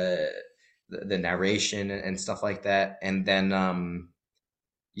the narration and stuff like that. And then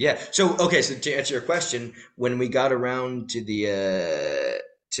yeah. So okay. So to answer your question, when we got around to the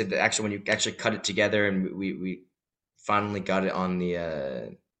actual, when you actually cut it together and we finally got it on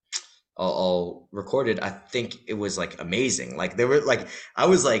the all recorded, I think it was like amazing. Like there were like I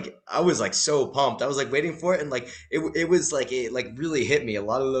was like so pumped. I was like waiting for it, and like it was like it like really hit me. A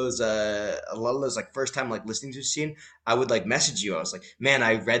lot of those like first time like listening to a scene, I would like message you. I was like, man,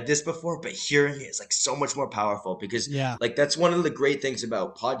 I read this before, but hearing it is like so much more powerful because like that's one of the great things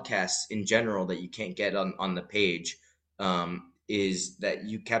about podcasts in general that you can't get on the page, is that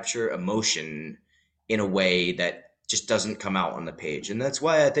you capture emotion in a way that just doesn't come out on the page. And that's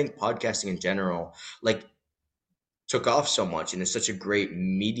why I think podcasting in general like took off so much and is such a great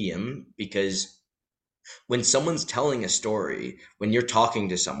medium, because when someone's telling a story, when you're talking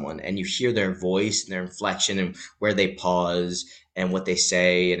to someone and you hear their voice and their inflection and where they pause and what they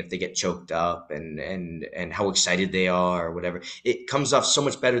say and if they get choked up and how excited they are or whatever, it comes off so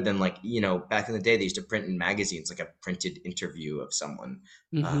much better than like, back in the day they used to print in magazines like a printed interview of someone.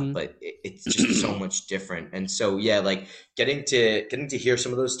 But it's just so much different. And so yeah, like getting to hear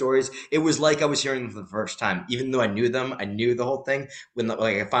some of those stories, it was like I was hearing them for the first time. Even though I knew them, I knew the whole thing. When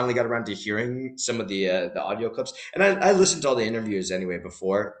like I finally got around to hearing some of the audio clips, and I listened to all the interviews anyway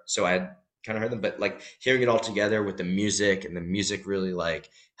before, so I had kind of heard them, but like hearing it all together with the music, and the music really like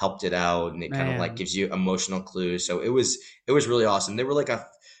helped it out, and it kind of like gives you emotional clues. So it was really awesome. They were like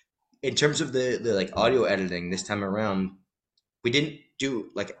in terms of the like audio editing this time around, we didn't do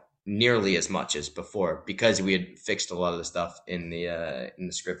like nearly as much as before because we had fixed a lot of the stuff in the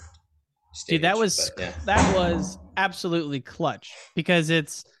script stage. Dude, that was absolutely clutch, because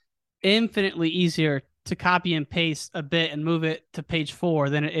it's infinitely easier to copy and paste a bit and move it to page 4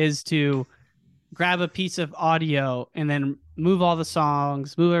 than it is to grab a piece of audio and then move all the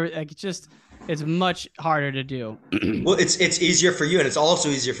songs, like it's much harder to do. Well, it's easier for you, and it's also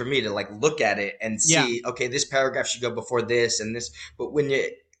easier for me to like look at it and see, okay, this paragraph should go before this and this. But when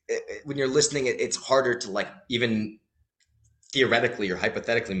you're listening, it's harder to like even theoretically or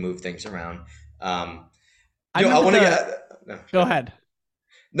hypothetically move things around. Go ahead.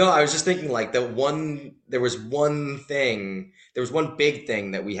 No, I was just thinking like there was one big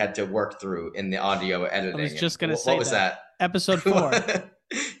thing that we had to work through in the audio editing. I was just going to say, what was that? Episode 4.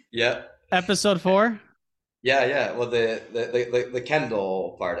 Yeah. Episode 4? Yeah. Well, the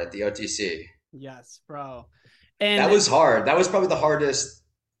Kendall part at the OTC. Yes, bro. And that was hard. That was probably the hardest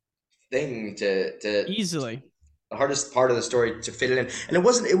thing to easily. The hardest part of the story to fit it in. And it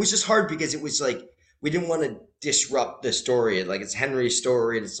was just hard because it was like we didn't want to disrupt the story. Like it's Henry's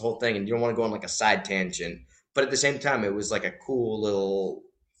story and it's the whole thing, and you don't want to go on like a side tangent. But at the same time, it was like a cool little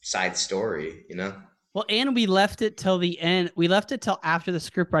side story, Well, and we left it till the end. We left it till after the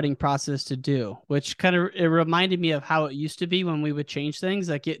script writing process to do, which kind of it reminded me of how it used to be when we would change things.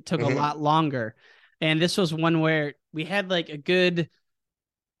 Like it took a lot longer. And this was one where we had like a good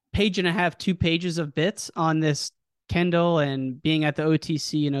page and a half, 2 pages of bits on this Kendall and being at the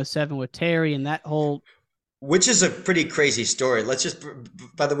OTC in 07 with Terry and that whole. Which is a pretty crazy story. Let's just,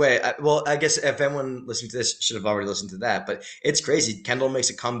 by the way, I guess if anyone listening to this should have already listened to that, but it's crazy. Kendall makes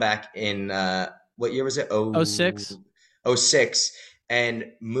a comeback in, what year was it? 06. 06, and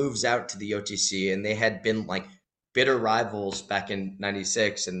moves out to the OTC, and they had been like bitter rivals back in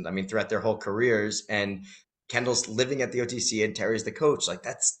 96. And I mean, throughout their whole careers, and Kendall's living at the OTC and Terry's the coach. Like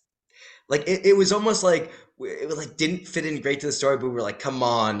that's like, it was almost like it like didn't fit in great to the story, but we were like, come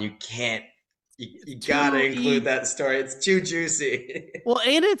on, you can't. You gotta include that story. It's too juicy. Well,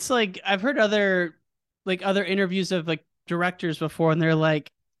 and it's like I've heard other interviews of like directors before, and they're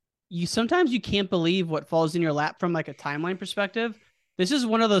like, sometimes you can't believe what falls in your lap from like a timeline perspective. This is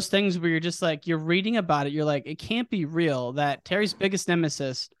one of those things where you're just like, you're reading about it, you're like, it can't be real that Terry's biggest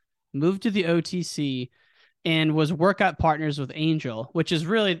nemesis moved to the OTC, and was workout partners with Angel, which is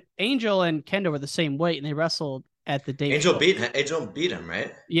really Angel and Kendo were the same weight, and they wrestled at the day. Angel beat him,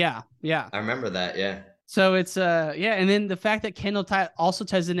 right? Yeah. I remember that. Yeah. So it's and then the fact that Kendall also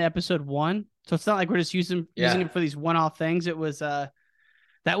ties into episode 1, so it's not like we're just using it for these one-off things. It was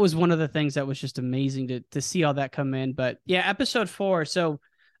that was one of the things that was just amazing to see all that come in. But yeah, episode 4. So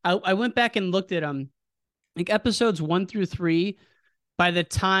I went back and looked at them. Like episodes 1 through 3. By the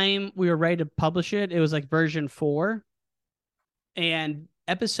time we were ready to publish it, it was like version 4, and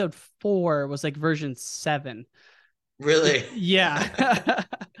episode 4 was like version 7. Really? Yeah.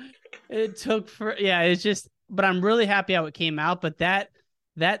 It took it's just, but I'm really happy how it came out. But that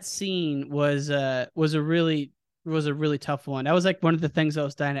scene was a really tough one. That was like one of the things I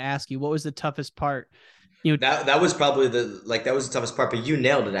was dying to ask you. What was the toughest part? That was probably that was the toughest part, but you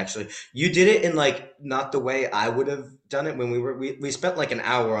nailed it. Actually, you did it in like not the way I would have done it when we spent like an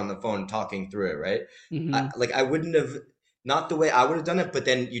hour on the phone talking through it, right? Mm-hmm. I wouldn't have, not the way I would have done it, but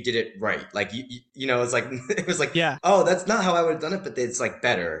then you did it right. Like it's like it was like, yeah, oh, that's not how I would have done it, but it's like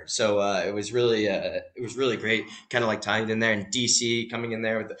better. So it was really great, kind of like tying in there, and DC coming in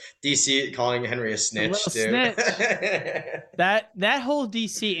there with DC calling Henry a snitch too. Snitch. that whole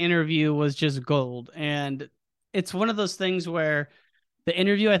DC interview was just gold, and it's one of those things where the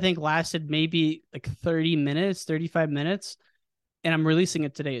interview I think lasted maybe like 30 minutes, 35 minutes, and I'm releasing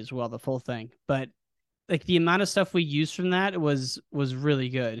it today as well, the full thing. But like the amount of stuff we used from that was really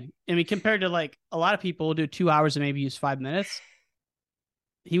good. I mean, compared to like a lot of people will do 2 hours and maybe use 5 minutes,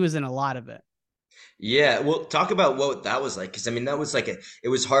 he was in a lot of it. Yeah, well, talk about what that was like, because I mean, that was like it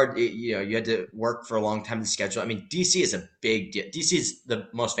was hard. You had to work for a long time to schedule. I mean, DC is a big deal. DC is the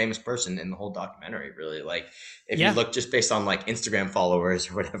most famous person in the whole documentary, really. Like, if you look just based on like Instagram followers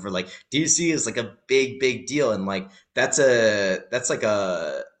or whatever, like DC is like a big deal, and like that's like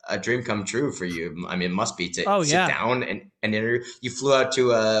a dream come true for you. I mean, it must be to sit down and interview. You flew out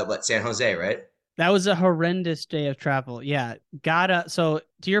to San Jose, right? That was a horrendous day of travel. Yeah, so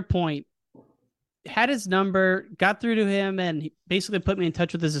to your point, had his number, got through to him, and he basically put me in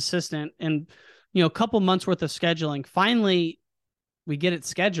touch with his assistant. And a couple months worth of scheduling. Finally, we get it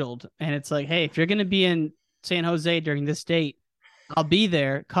scheduled, and it's like, hey, if you're going to be in San Jose during this date, I'll be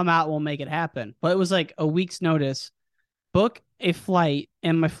there. Come out, we'll make it happen. But it was like a week's notice. Book a flight,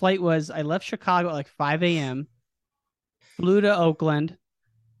 and my flight was, I left Chicago at like 5 a.m., flew to Oakland,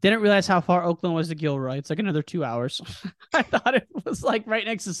 didn't realize how far Oakland was to Gilroy. It's like another 2 hours. I thought it was like right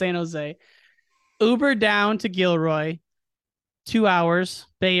next to San Jose. Uber down to Gilroy, 2 hours,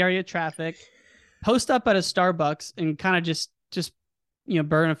 Bay Area traffic, post up at a Starbucks and kind of just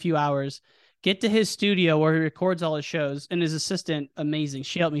burn a few hours, get to his studio where he records all his shows, and his assistant, amazing.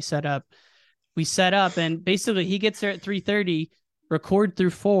 She helped me set up. We set up, and basically he gets there at 3:30, record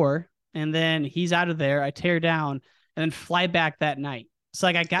through 4, and then he's out of there. I tear down and then fly back that night. It's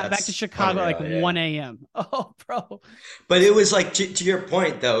like I got back to Chicago at like 1 a.m. Oh, bro. But it was like, to your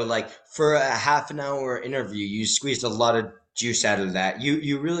point, though, like for a half an hour interview, you squeezed a lot of juice out of that.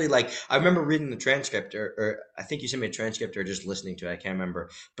 You really like, I remember reading the transcript, or I think you sent me a transcript or just listening to it. I can't remember.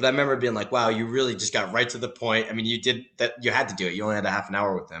 But I remember being like, wow, you really just got right to the point. I mean, you did that. You had to do it. You only had a half an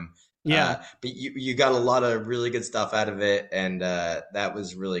hour with him. Yeah. But you got a lot of really good stuff out of it. And that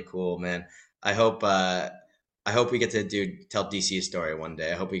was really cool, man. I hope we get to tell DC's story one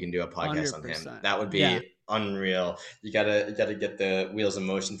day. I hope we can do a podcast 100%. On him. That would be unreal. You gotta get the wheels in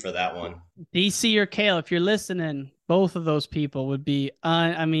motion for that one. DC or Kale, if you're listening, both of those people would be.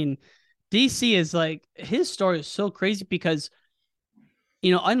 I mean, DC is like, his story is so crazy because,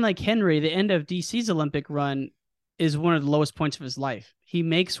 unlike Henry, the end of DC's Olympic run is one of the lowest points of his life. He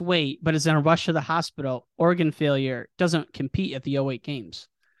makes weight, but is in a rush to the hospital, organ failure, doesn't compete at the 2008 games.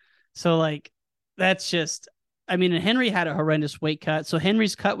 So like, that's just. I mean, and Henry had a horrendous weight cut. So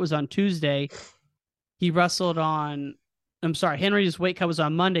Henry's cut was on Tuesday. Henry's weight cut was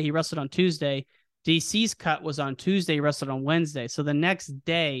on Monday. He wrestled on Tuesday. DC's cut was on Tuesday. He wrestled on Wednesday. So the next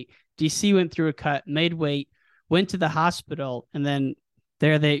day, DC went through a cut, made weight, went to the hospital, and then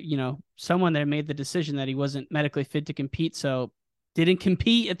someone there made the decision that he wasn't medically fit to compete. So didn't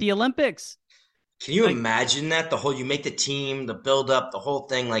compete at the Olympics. Can you imagine that? You make the team, the build up, the whole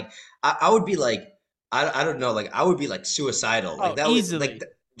thing. Like I would be like, I don't know, like I would be like suicidal. Like that easily. was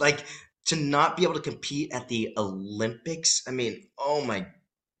like to not be able to compete at the Olympics. I mean, oh my,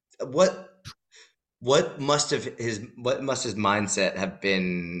 what must his mindset have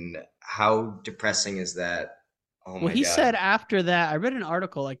been? How depressing is that? Oh my God. He said after that, I read an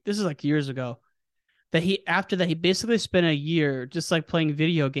article, like this is like years ago, that after that he basically spent a year just like playing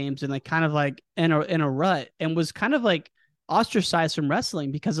video games and like kind of like in a rut, and was kind of like ostracized from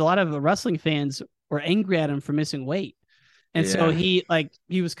wrestling because a lot of the wrestling fans were angry at him for missing weight. And so he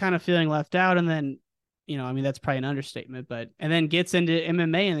was kind of feeling left out. And then, I mean, that's probably an understatement, and then gets into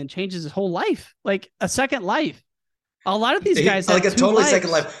MMA and then changes his whole life, like a second life. A lot of these guys have like a two totally lives.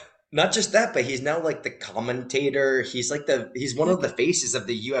 second life. Not just that, but he's now like the commentator. He's one of the faces of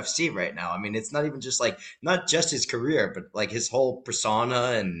the UFC right now. I mean, it's not even just not just his career, but like his whole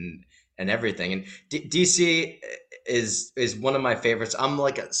persona and everything. And DC is one of my favorites. I'm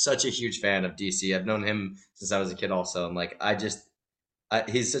like such a huge fan of DC. I've known him since I was a kid also. And like,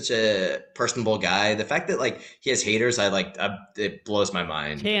 he's such a personable guy. The fact that like he has haters, it blows my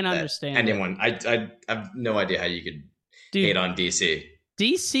mind. Can't understand anyone. I have no idea how you could hate on DC.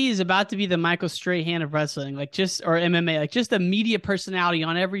 DC is about to be the Michael Strahan of wrestling, or MMA, like just a media personality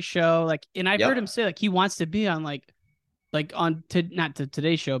on every show. Like, and I've heard him say like he wants to be on not to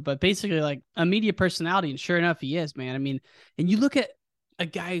Today's Show, but basically like a media personality. And sure enough, he is, man. I mean, and you look at a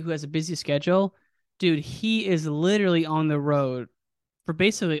guy who has a busy schedule, dude. He is literally on the road for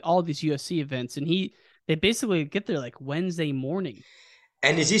basically all these UFC events, and they basically get there like Wednesday morning.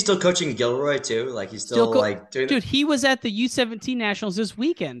 And is he still coaching Gilroy too? Like he's still like doing. Dude, he was at the U17 Nationals this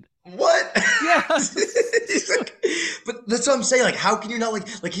weekend. What? Yeah. But that's what I'm saying. Like, how can you not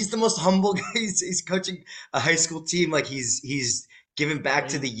like he's the most humble guy. He's coaching a high school team. Like he's giving back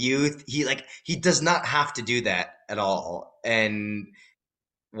to the youth. He does not have to do that at all. And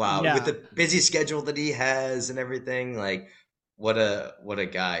wow, with the busy schedule that he has and everything, like what a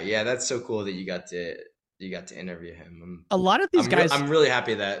guy. Yeah, that's so cool that you got to interview him. A lot of these guys. I'm really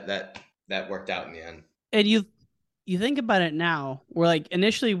happy that worked out in the end. And you think about it now, where like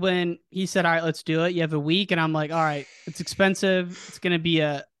initially when he said, all right, let's do it, you have a week, and I'm like, all right, it's expensive. It's going to be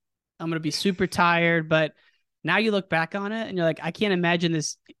I'm going to be super tired. But now you look back on it and you're like, I can't imagine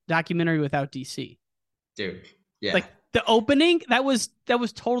this documentary without DC. Dude. Yeah. Like the opening, that was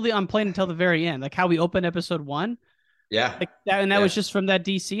totally unplanned until the very end. Like how we opened episode 1. Yeah. Like that, and that was just from that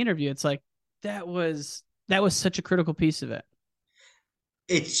DC interview. It's like, that was such a critical piece of it.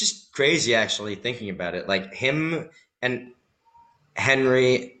 It's just crazy, actually, thinking about it. Like him and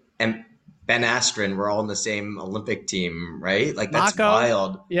Henry and Ben Askren were all in the same Olympic team, right? Like that's Mako,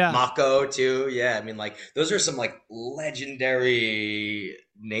 wild. Yeah. Mako too. Yeah. I mean, like those are some like legendary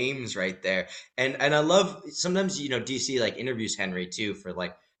names right there. And I love sometimes, DC like interviews Henry too for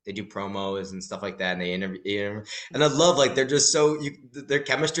like, they do promos and stuff like that, and they interview. And I love like they're just their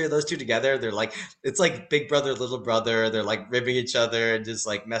chemistry of those two together. They're like it's like big brother, little brother. They're like ribbing each other and just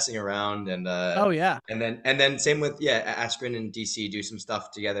like messing around. And oh yeah. And then same with Askren and DC do some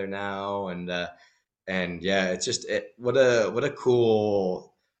stuff together now. And yeah, it's just what a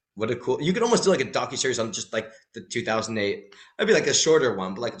cool. You could almost do like a docuseries on just like the 2008. That'd be like a shorter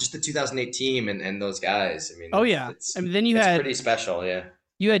one, but like just the 2008 team and those guys. I mean, oh yeah. I mean, then you had pretty special, yeah.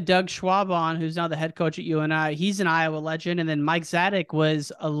 You had Doug Schwab on, who's now the head coach at UNI. He's an Iowa legend. And then Mike Zadek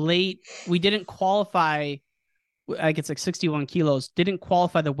was we didn't qualify. I guess like 61 kilos, didn't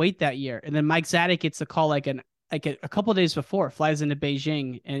qualify the weight that year. And then Mike Zadek gets the call like a couple of days before, flies into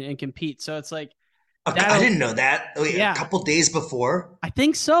Beijing and competes. So it's like, I didn't know that. Wait, yeah. A couple days before? I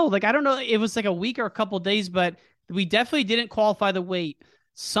think so. Like, I don't know. It was like a week or a couple of days, but we definitely didn't qualify the weight.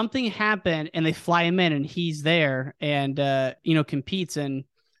 Something happened and they fly him in and he's there and, competes. And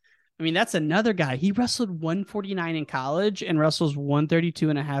I mean, that's another guy. He wrestled 149 in college and wrestles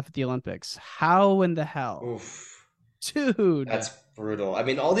 132.5 at the Olympics. How in the hell? Oof. Dude. That's brutal. I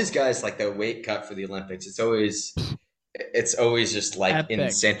mean, all these guys, like the weight cut for the Olympics, it's always just like epic.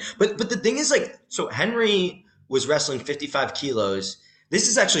 Insane. But the thing is like, so Henry was wrestling 55 kilos. This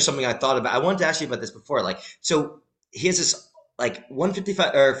is actually something I thought about. I wanted to ask you about this before. Like, so he has this like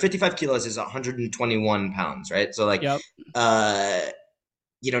 155 or 55 kilos is 121 pounds, right? So like, yep.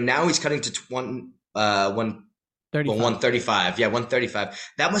 Now he's cutting to 135. Yeah, 135.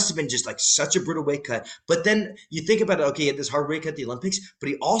 That must have been just like such a brutal weight cut. But then you think about it, okay, he had this hard weight cut at the Olympics, but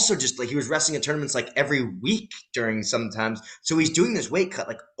he also just like he was wrestling in tournaments like every week during sometimes. So he's doing this weight cut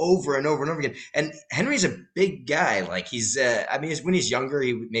like over and over and over again. And Henry's a big guy. Like he's when he's younger,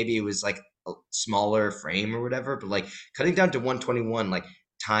 he was like a smaller frame or whatever, but like cutting down to 121 like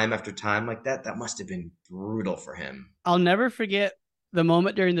time after time like that must have been brutal for him. I'll never forget the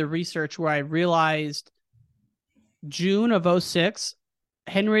moment during the research where I realized June of 2006,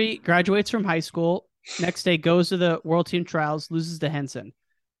 Henry graduates from high school. Next day goes to the World Team Trials, loses to Henson.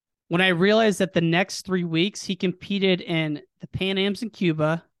 When I realized that the next 3 weeks he competed in the Pan Ams in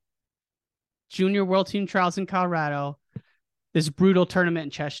Cuba, Junior World Team Trials in Colorado, this brutal tournament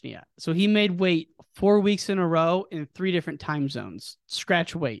in Chechnya. So he made weight 4 weeks in a row in 3 different time zones.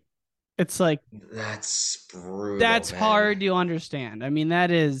 Scratch weight. It's like that's brutal. That's man. hard to understand. I mean,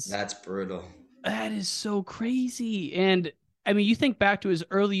 that's brutal. That is so crazy. And I mean, you think back to his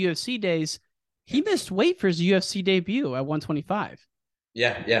early UFC days, he missed weight for his UFC debut at 125.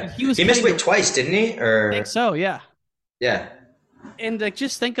 Yeah, yeah. He was He missed cutting weight twice, didn't he? I think Or so, yeah. yeah. And like,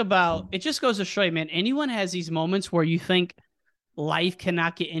 just think about it. Just goes to show you, man. Anyone has these moments where you think life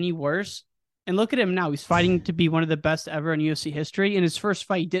cannot get any worse. And look at him now. He's fighting to be one of the best ever in UFC history. In his first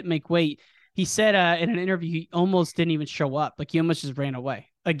fight, he didn't make weight. He said in an interview he almost didn't even show up. Like he almost just ran away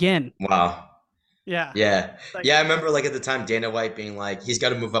again. Wow. Yeah. Yeah. Like, Yeah, I remember like at the time Dana White being like he's got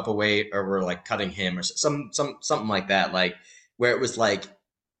to move up a weight or we're like cutting him or something like that, like where it was like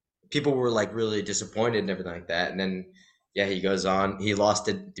people were like really disappointed and everything like that. And then yeah, he goes on. He lost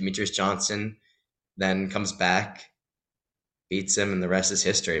to Demetrius Johnson, then comes back, beats him, and the rest is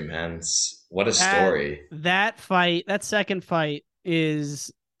history, man. What a story. That fight, that second fight is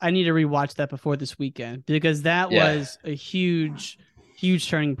I need to rewatch that before this weekend because that was a huge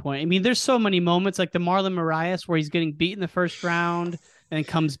turning point. I mean, there's so many moments like the Marlon Moraes where he's getting beat in the first round and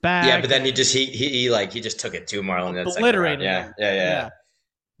comes back. Yeah, but then he just took it to Marlon. Obliterated him. Yeah.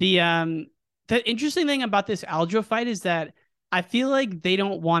 The interesting thing about this Aljo fight is that I feel like they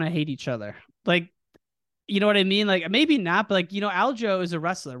don't want to hate each other. Like, you know what I mean? Like maybe not, but like, Aljo is a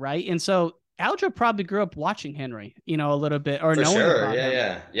wrestler, right? And so Aljo probably grew up watching Henry, a little bit or for knowing sure. about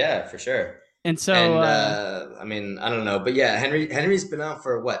him. Yeah, for sure. And so, I mean, I don't know, but yeah, Henry's been out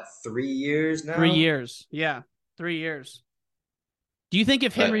for what, 3 years now? 3 years. Yeah. 3 years. Do you think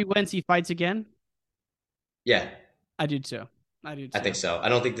if Henry wins, he fights again? Yeah. I do too. I think so. I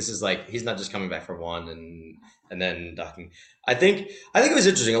don't think this is like he's not just coming back for one and then docking. I think it was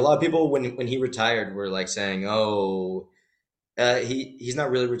interesting. A lot of people when he retired were like saying, "Oh, he's not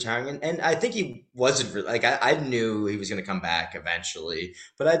really retiring," and I think he wasn't. Like I knew he was going to come back eventually,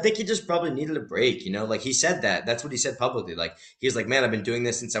 but I think he just probably needed a break. Like he said that. That's what he said publicly. Like he was like, "Man, I've been doing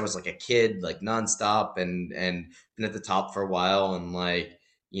this since I was like a kid, like nonstop, and been at the top for a while, and like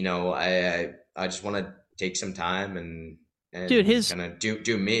I just want to take some time and." Dude, his kind of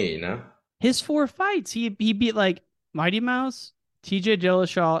do me, His 4 fights, he beat like Mighty Mouse, T.J.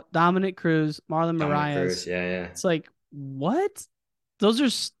 Dillashaw, Dominic Cruz, Marlon Moraes. Yeah. It's like what? Those are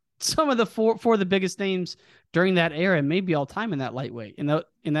some of the four of the biggest names during that era, and maybe all time in that lightweight. And those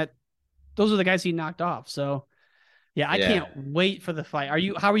are the guys he knocked off. So yeah, I can't wait for the fight.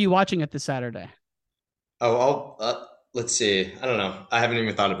 How are you watching it this Saturday? Oh, let's see. I don't know. I haven't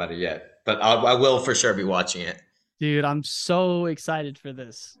even thought about it yet, but I will for sure be watching it. Dude, I'm so excited for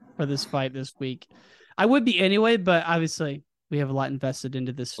this fight this week. I would be anyway, but obviously we have a lot invested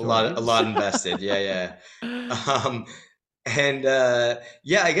into this story. A lot invested. Yeah. I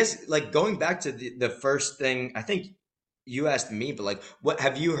guess like going back to the first thing, I think you asked me, but like, what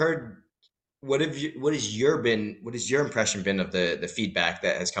have you heard? What has your impression been of the feedback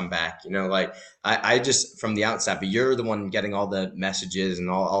that has come back? Like I just from the outside, but you're the one getting all the messages and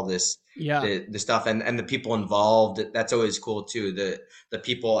all this, the stuff and the people involved. That's always cool too. The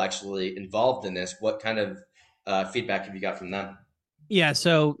people actually involved in this. What kind of feedback have you got from them? Yeah.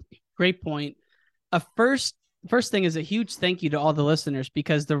 So great point. First thing is a huge thank you to all the listeners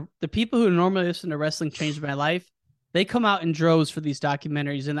because the people who normally listen to Wrestling Changed My Life, they come out in droves for these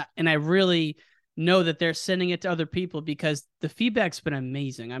documentaries, and I really know that they're sending it to other people because the feedback's been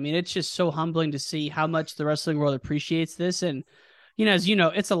amazing. I mean, it's just so humbling to see how much the wrestling world appreciates this. And, as you know,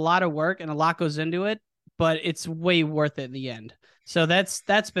 it's a lot of work and a lot goes into it, but it's way worth it in the end. So that's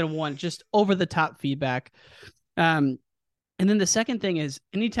been one just over the top feedback. And then the second thing is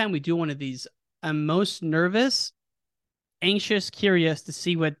anytime we do one of these, I'm most nervous, anxious, curious to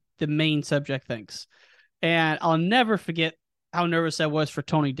see what the main subject thinks. And I'll never forget how nervous I was for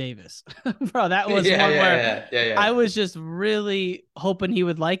Tony Davis. Bro, that was one where I was just really hoping he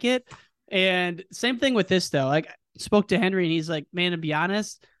would like it. And same thing with this, though. Like, spoke to Henry, and he's like, man, to be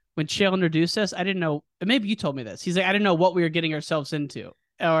honest, when Chael introduced us, I didn't know. Maybe you told me this. He's like, I didn't know what we were getting ourselves into.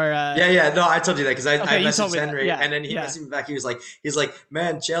 Or no, I told you that because I messaged Henry and then he messaged me back. He's like,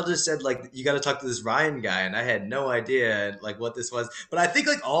 man, Chael just said like you got to talk to this Ryan guy, and I had no idea like what this was. But I think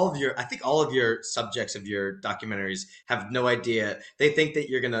like all of your subjects of your documentaries have no idea. They think that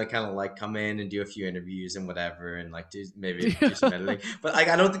you're gonna kind of like come in and do a few interviews and whatever, and like do some editing. But like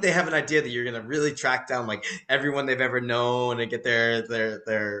I don't think they have an idea that you're gonna really track down like everyone they've ever known and get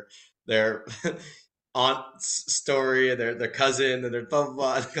their aunt's story and their cousin and their blah blah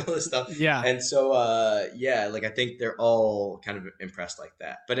blah and all this stuff. Yeah. And so like I think they're all kind of impressed like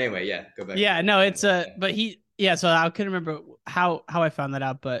that. But anyway, go back. Yeah, no, it's so I couldn't remember how I found that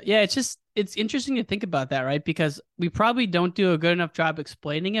out. But yeah, it's interesting to think about that, right? Because we probably don't do a good enough job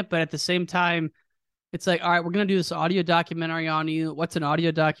explaining it, but at the same time, It's like, all right, we're gonna do this audio documentary on you. What's an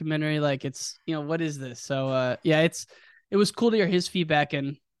audio documentary? Like, it's, what is this? So yeah, it was cool to hear his feedback,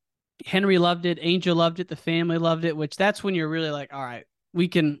 and Henry loved it, Angel loved it, the family loved it, which that's when you're really like, all right, we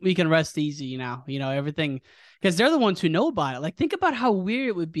can rest easy now. Everything, because they're the ones who know about it. Like, think about how weird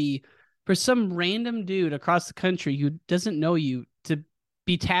it would be for some random dude across the country who doesn't know you to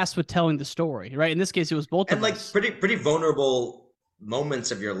be tasked with telling the story, right? In this case, it was both and of like us. pretty vulnerable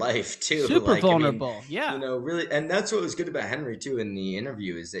moments of your life too. Super like, vulnerable. I mean, yeah. Really, and that's what was good about Henry too in the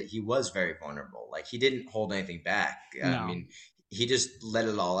interview, is that he was very vulnerable. Like, he didn't hold anything back. No. I mean, he just let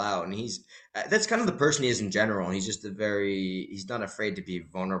it all out, and he's that's kind of the person he is in general. He's just he's not afraid to be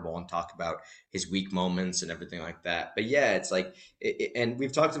vulnerable and talk about his weak moments and everything like that. But yeah, it's like, and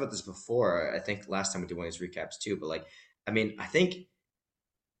we've talked about this before, I think last time we did one of these recaps too, but like, I mean, I think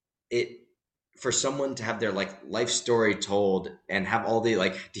it, for someone to have their like life story told and have all the,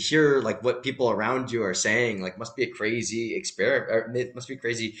 like, to hear like what people around you are saying, like, must be a crazy experience. It must be a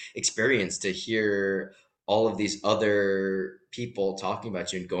crazy experience to hear all of these other people talking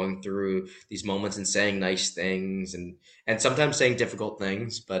about you and going through these moments and saying nice things, and sometimes saying difficult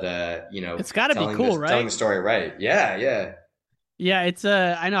things, but it's got to be cool, right? Telling the story right. Yeah, it's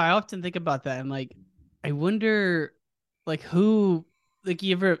I know, I often think about that. I'm like, I wonder, like, who, like,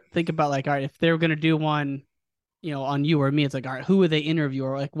 you ever think about, like, all right, if they were gonna do one, on you or me, it's like, all right, who would they interview,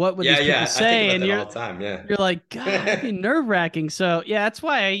 or like, what would these people say? I think about and that you're all the time. Yeah, you're like, God, it'd be nerve-wracking. So yeah, that's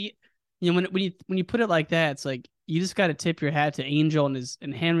why when you put it like that, it's like, you just got to tip your hat to Angel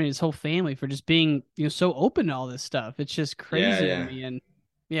and Henry and his whole family for just being, so open to all this stuff. It's just crazy to me. And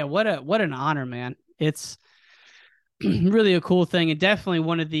yeah, what an honor, man. It's really a cool thing, and definitely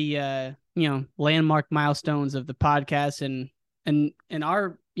one of the landmark milestones of the podcast and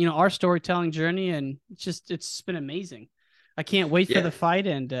our storytelling journey. And it's been amazing. I can't wait for the fight.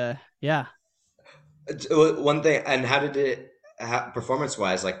 And yeah. One thing, and how did it, performance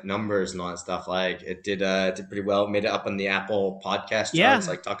wise, like numbers and all that stuff, like it did pretty well, made it up on the Apple podcast charts.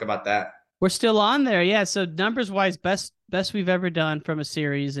 Like, talk about that. We're still on there. Yeah. So numbers wise, best we've ever done from a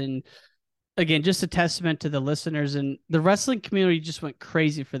series. And again, just a testament to the listeners, and the wrestling community just went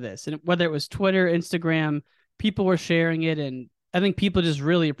crazy for this. And whether it was Twitter, Instagram, people were sharing it. And I think people just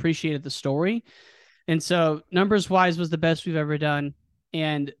really appreciated the story. And so numbers wise was the best we've ever done.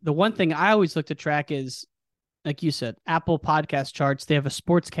 And the one thing I always look to track is, like you said, Apple podcast charts. They have a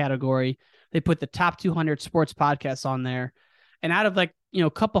sports category. They put the top 200 sports podcasts on there. And out of like, a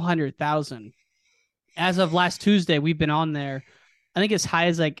couple 100,000, as of last Tuesday, we've been on there, I think as high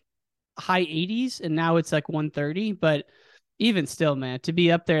as like high 80s, and now it's like 130. But even still, man, to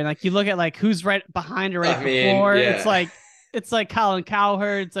be up there, and like you look at like who's right behind or before, it's like Colin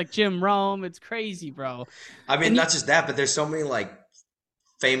Cowherd, it's like Jim Rome. It's crazy, bro. I mean, not just that, but there's so many like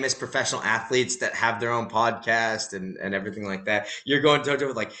famous professional athletes that have their own podcast and everything like that. You're going to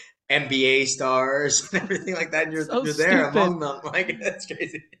with like NBA stars and everything like that, and you're there among them. Like, that's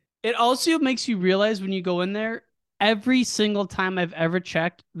crazy. It also makes you realize when you go in there, every single time I've ever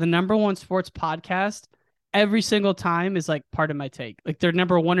checked, the number one sports podcast, every single time is like part of my take. Like, they're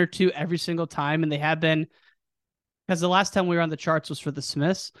number one or two every single time, and they have been, because the last time we were on the charts was for the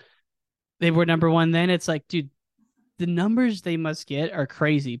Smiths. They were number one then. It's like, dude, the numbers they must get are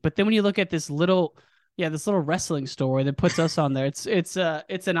crazy. But then when you look at this little wrestling story that puts us on there, it's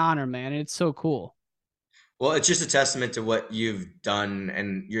an honor, man. And it's so cool. Well, it's just a testament to what you've done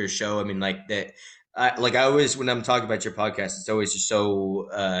and your show. I mean, like that. I always, when I'm talking about your podcast, it's always just so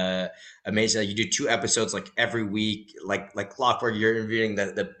amazing. Like, you do 2 episodes like every week, like clockwork. You're interviewing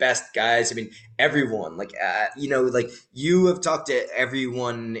the best guys. I mean, everyone. Like like you have talked to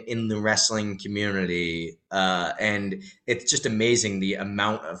everyone in the wrestling community, and it's just amazing the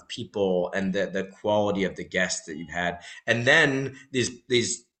amount of people and the quality of the guests that you've had. And then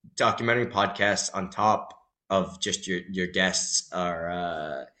these documentary podcasts on top of just your guests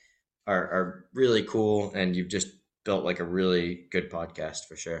are really cool, and you've just built like a really good podcast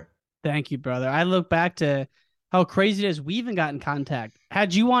for sure. Thank you, brother. I look back to how crazy it is. We even got in contact,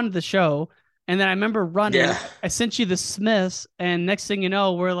 had you on the show, and then I remember running. Yeah. I sent you the Smiths, and next thing you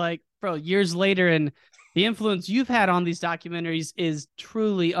know, we're like, bro, years later, and the influence you've had on these documentaries is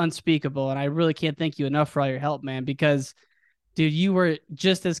truly unspeakable, and I really can't thank you enough for all your help, man, because, dude, you were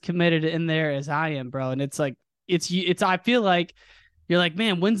just as committed in there as I am, bro, and it's like, I feel like You're like,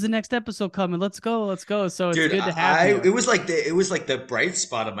 man, when's the next episode coming? Let's go. So it's Dude, good to have you. it was like the bright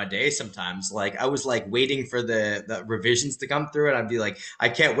spot of my day sometimes. Like I was like waiting for the revisions to come through, and I'd be like, I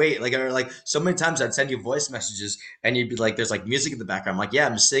can't wait. Like or like so many times I'd send you voice messages, and you'd be like, there's like music in the background. I'm like, yeah,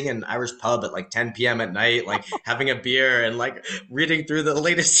 I'm sitting in an Irish pub at like 10 p.m. at night, like having a beer and like reading through the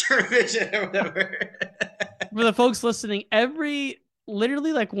latest revision or whatever. For the folks listening,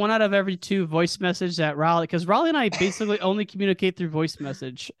 literally like 1 out of every 2 voice message that Rollie, because Rollie and I basically only communicate through voice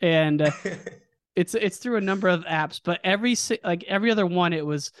message, and it's through a number of apps, but every other one, it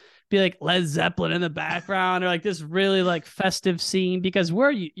was be like Led Zeppelin in the background or like this really like festive scene. Because where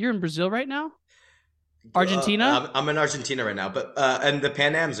are you? You're in Brazil right now? Argentina? I'm in Argentina right now, but and the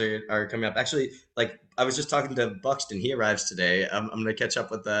Pan Ams are coming up. Actually, like I was just talking to Buxton. He arrives today. I'm gonna catch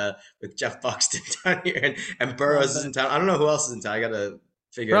up with Jeff Buxton down here, and Burroughs is in town. I don't know who else is in town. I gotta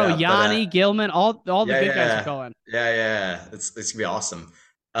figure it out. Yanni, Gilman, all the good guys are going. Yeah. It's gonna be awesome.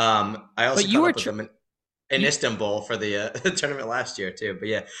 I also caught up with them in Istanbul for the tournament last year too. But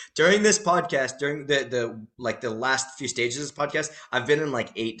yeah, during this podcast, during the last few stages of this podcast, I've been in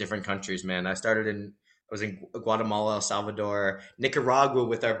like 8 different countries, man. I was in Guatemala, El Salvador, Nicaragua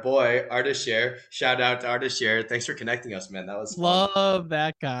with our boy Ardashir. Shout out to Ardashir. Thanks for connecting us, man. That was fun. Love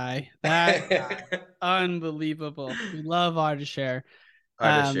that guy. That guy. Unbelievable. We love Ardashir.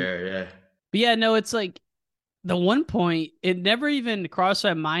 Yeah. But yeah, no, it's like the one point, it never even crossed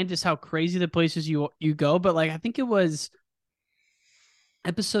my mind just how crazy the places you go. But like, I think it was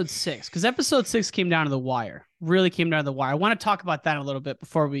episode 6, because episode 6 came down to the wire. Really came down to the wire. I want to talk about that a little bit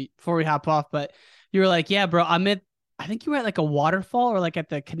before we hop off, but you were like, yeah, bro, I think you were at like a waterfall or like at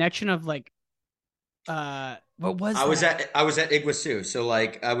the connection of like, what was that? I was at Iguazu. So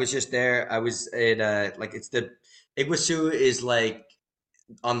like, I was just there. I was at, like Iguazu is like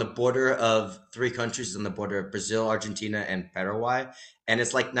on the border of 3 countries. It's on the border of Brazil, Argentina, and Paraguay. And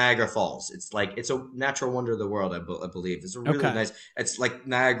it's like Niagara Falls. It's like, it's a natural wonder of the world, I believe. It's a really nice, it's like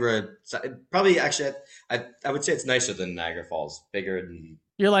Niagara. Probably actually, I would say it's nicer than Niagara Falls, bigger and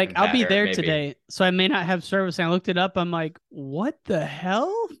you're like, I'll be there today, so I may not have service. And I looked it up. I'm like, what the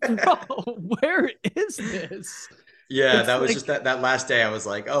hell? Bro, where is this? Yeah, it's that was just that last day. I was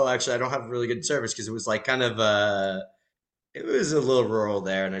like, oh, actually, I don't have really good service because it was like kind of it was a little rural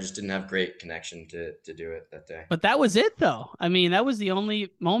there, and I just didn't have great connection to do it that day. But that was it, though. I mean, that was the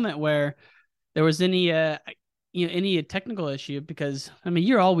only moment where there was any any technical issue. Because I mean,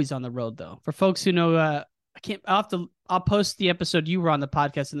 you're always on the road, though. For folks who know, I'll post the episode you were on the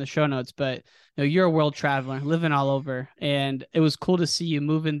podcast in the show notes, but you're a world traveler living all over, and it was cool to see you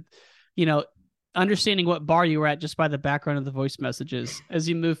moving, understanding what bar you were at just by the background of the voice messages as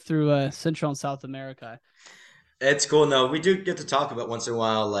you move through Central and South America. It's cool. No, we do get to talk about once in a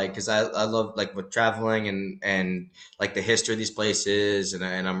while, like, cause I love like with traveling and like the history of these places. And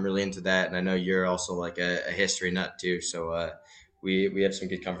I'm really into that. And I know you're also like a history nut too. So, we have some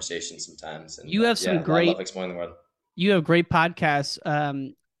good conversations sometimes. And you have some great, I love exploring the world. You have great podcasts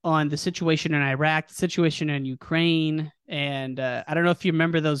on the situation in Iraq, the situation in Ukraine, and I don't know if you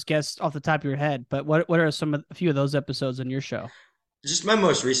remember those guests off the top of your head, but what are a few of those episodes on your show? Just my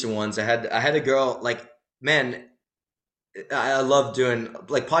most recent ones. I had a girl, like, man, I love doing,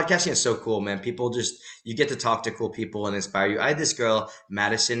 like, podcasting is so cool, man. People you get to talk to cool people and inspire you. I had this girl,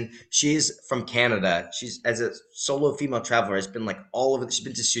 Madison. She's from Canada. She's, as a solo female traveler, has been like all over. She's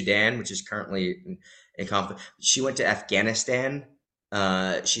been to Sudan, which is currently in conflict. She went to Afghanistan.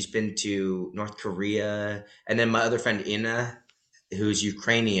 She's been to North Korea. And then my other friend, Ina, who's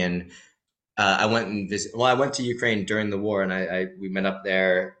Ukrainian, I went and visit. Well, I went to Ukraine during the war, and we met up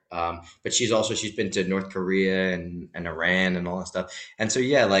there. But she's been to North Korea and Iran and all that stuff. And so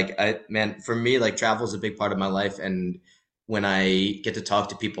yeah, like for me, like travel is a big part of my life. And when I get to talk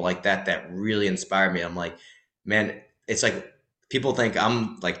to people like that really inspire me, I'm like, man, it's like people think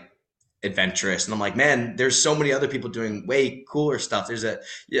I'm like adventurous, and I'm like, man, there's so many other people doing way cooler stuff. There's a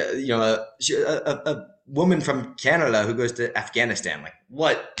woman from Canada who goes to Afghanistan. Like,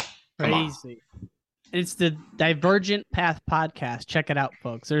 what? Crazy. It's the Divergent Path podcast. Check it out,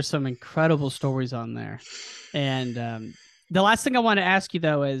 folks. There's some incredible stories on there. And the last thing I want to ask you,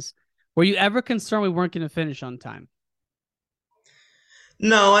 though, is, were you ever concerned we weren't going to finish on time?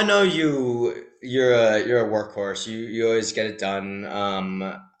 No, I know you're a workhorse. You always get it done.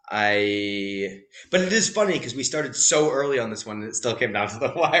 But it is funny because we started so early on this one, and it still came down to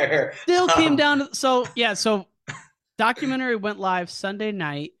the wire. Came down to, so documentary went live Sunday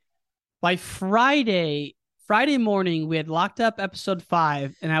night. By Friday morning, we had locked up episode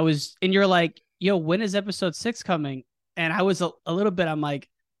 5, and you're like, yo, when is episode 6 coming? And I was a little bit, I'm like,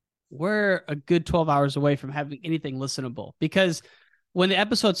 we're a good 12 hours away from having anything listenable, because when the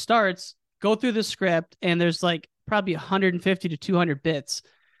episode starts, go through the script, and there's like probably 150 to 200 bits.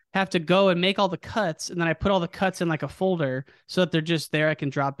 Have to go and make all the cuts, and then I put all the cuts in like a folder so that they're just there. I can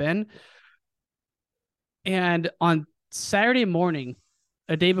drop in. And on Saturday morning,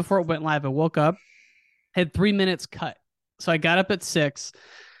 a day before it went live, I woke up, had 3 minutes cut. So I got up at 6,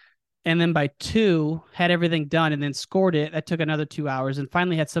 and then by 2 had everything done, and then scored it. That took another 2 hours, and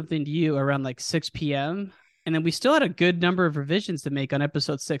finally had something to you around like 6 p.m. And then we still had a good number of revisions to make on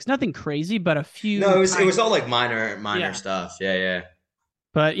episode 6. Nothing crazy, but a few. No, it was all like minor stuff. Yeah.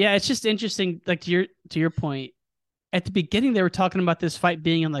 But yeah, it's just interesting. Like to your point, at the beginning they were talking about this fight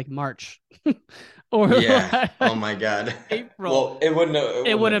being in like March, or like, oh my god, April. Well, it wouldn't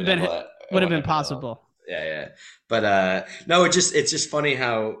have been possible. Yeah. But no, it's just funny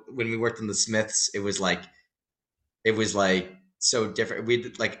how when we worked on the Smiths, it was like so different. We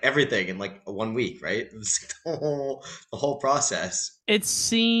did like everything in like 1 week, right? It was the whole process. It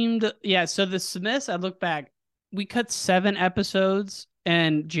seemed, yeah. So the Smiths, I look back, we cut 7 episodes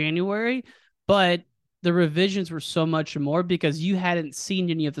in January, but the revisions were so much more because you hadn't seen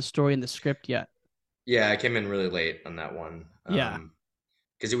any of the story in the script yet. Yeah, I came in really late on that one. Yeah.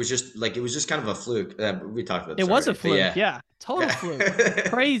 Because it was just kind of a fluke. We talked about this. It was a fluke, yeah. Total fluke.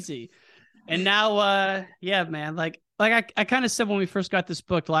 Crazy. And now, yeah, man, like I kind of said when we first got this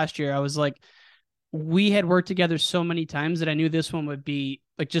book last year, I was like, we had worked together so many times that I knew this one would be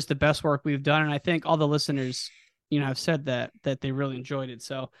like just the best work we've done. And I think all the listeners, have said that they really enjoyed it.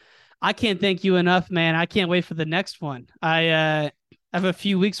 So I can't thank you enough, man. I can't wait for the next one. I have a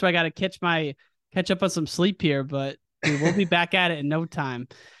few weeks where I got to catch up on some sleep here, but we'll be back at it in no time.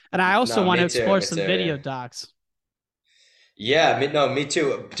 And I also want to explore some video docs. Yeah, me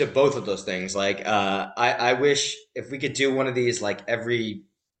too. To both of those things. Like, I wish if we could do one of these like every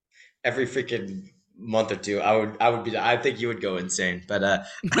freaking month or two, I think you would go insane. But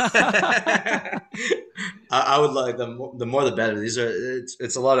I would like the more the better.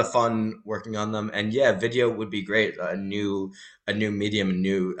 It's a lot of fun working on them, and yeah, video would be great. A new medium,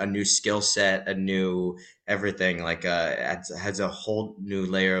 a new skill set, a new everything. Like has a whole new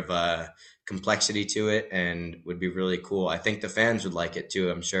layer of complexity to it, and would be really cool. I think the fans would like it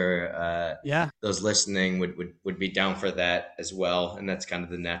too. I'm sure. Those listening would be down for that as well, and that's kind of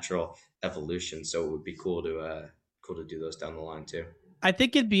the natural evolution. So it would be cool to do those down the line too. I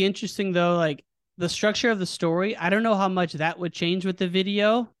think it'd be interesting though, like the structure of the story. I don't know how much that would change with the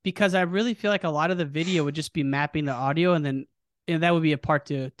video, because I really feel like a lot of the video would just be mapping the audio, and then that would be a part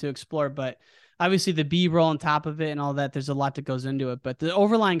to explore. But obviously the B-roll on top of it and all that, there's a lot that goes into it. But the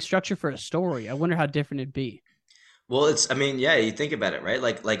overlying structure for a story, I wonder how different it'd be. Well, you think about it, right?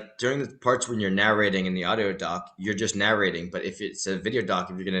 Like during the parts when you're narrating in the audio doc, you're just narrating. But if it's a video doc,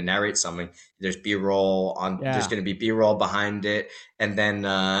 if you're going to narrate something, there's B-roll there's going to be B-roll behind it. And then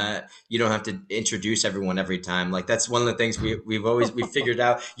you don't have to introduce everyone every time. Like that's one of the things we figured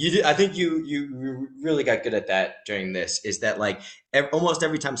out. I think you really got good at that during this, is that like almost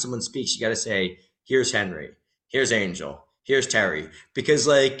every time someone speaks, you got to say, here's Henry, here's Angel, here's Terry. Because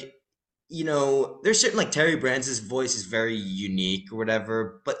like, there's certain like Terry Brands' voice is very unique or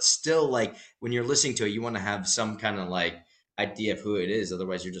whatever, but still like when you're listening to it, you want to have some kind of like idea of who it is.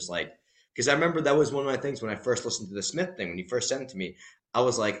 Otherwise you're just like, because I remember that was one of my things when I first listened to the Smith thing, when you first sent it to me, I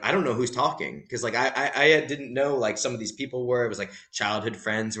was like, I don't know who's talking. Cause like, I didn't know like some of these people were, it was like childhood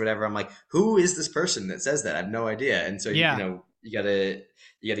friends or whatever. I'm like, who is this person that says that? I have no idea. And so, you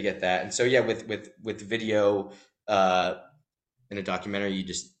gotta get that. And so, yeah, with video, in a documentary, you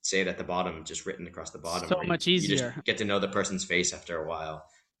just say it at the bottom, just written across the bottom. So much easier. You just get to know the person's face after a while.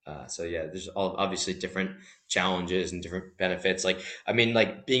 So yeah, there's obviously different challenges and different benefits. Like, I mean,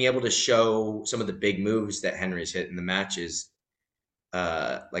 like being able to show some of the big moves that Henry's hit in the matches,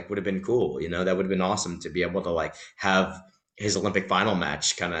 like would have been cool. That would have been awesome to be able to like have his Olympic final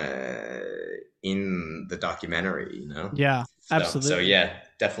match kind of in the documentary. Yeah, absolutely. So yeah,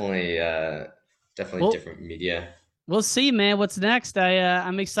 definitely different media. We'll see, man. What's next?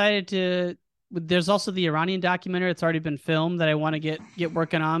 I'm excited to. There's also the Iranian documentary that's already been filmed that I want to get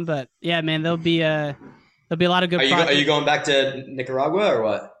working on. But yeah, man, there'll be a lot of good. Are you going back to Nicaragua or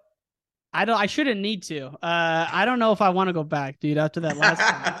what? I shouldn't need to. I don't know if I want to go back, dude. After that last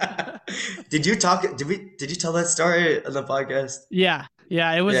time. Did you tell that story on the podcast? Yeah.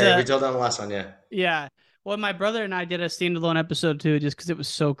 It was. Yeah, we told that on the last one. Yeah. Yeah. Well, my brother and I did a standalone episode too, just because it was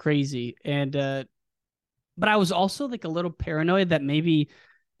so crazy, and. But I was also like a little paranoid that maybe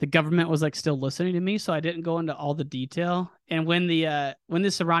the government was like still listening to me, so I didn't go into all the detail. And when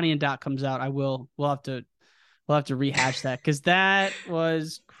this Iranian doc comes out, we'll have to rehash that, because that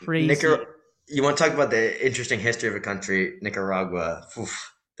was crazy. You want to talk about the interesting history of a country, Nicaragua?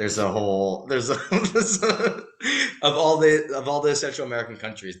 Oof, there's a of all the Central American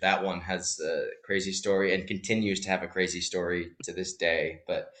countries, that one has a crazy story and continues to have a crazy story to this day.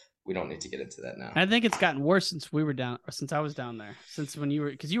 But we don't need to get into that now. I think it's gotten worse since we were down, or since I was down there. Since when you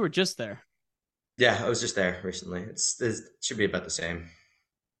were, because you were just there. Yeah, I was just there recently. It should be about the same.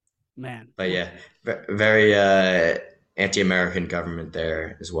 Man. But yeah, very anti-American government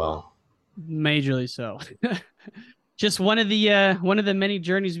there as well. Majorly so. Just one of the many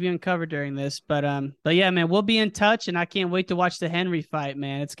journeys we uncovered during this. But yeah, man, we'll be in touch, and I can't wait to watch the Henry fight,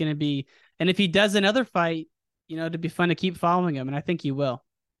 man. It's gonna be, and if he does another fight, it'd be fun to keep following him, and I think he will.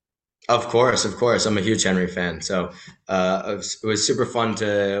 Of course. I'm a huge Henry fan. So it was super fun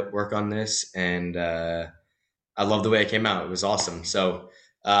to work on this, and I love the way it came out. It was awesome. So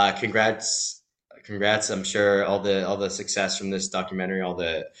congrats. I'm sure all the success from this documentary, all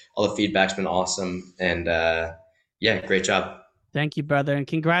the feedback's been awesome, and yeah, great job. Thank you, brother, and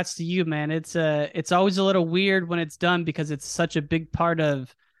congrats to you, man. It's always a little weird when it's done because it's such a big part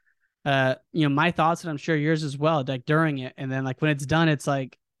of my thoughts, and I'm sure yours as well, like during it, and then like when it's done, it's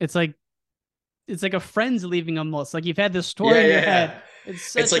like a friend's leaving almost. Like you've had this story in your head.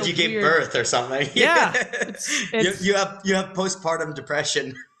 It's like you gave birth or something. Yeah. You have postpartum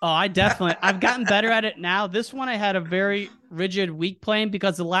depression. Oh, I've gotten better at it now. This one I had a very rigid week playing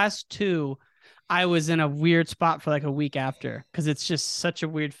because the last two I was in a weird spot for like a week after because it's just such a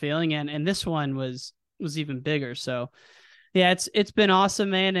weird feeling. And this one was even bigger. So yeah, it's been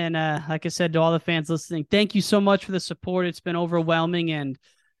awesome, man. And like I said, to all the fans listening, thank you so much for the support. It's been overwhelming, and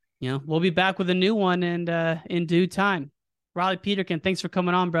we'll be back with a new one and in due time. Rollie Peterkin, thanks for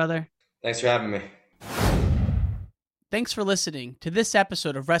coming on, brother. Thanks for having me. Thanks for listening to this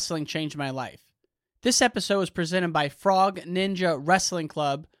episode of Wrestling Changed My Life. This episode was presented by Frog Ninja Wrestling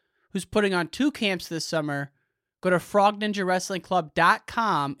Club, who's putting on 2 camps this summer. Go to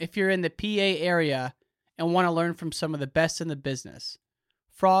frogninjawrestlingclub.com if you're in the PA area and want to learn from some of the best in the business.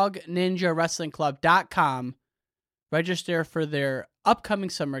 frogninjawrestlingclub.com. Register for their upcoming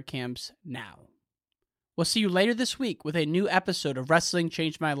summer camps now. We'll see you later this week with a new episode of Wrestling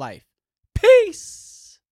Changed My Life. Peace!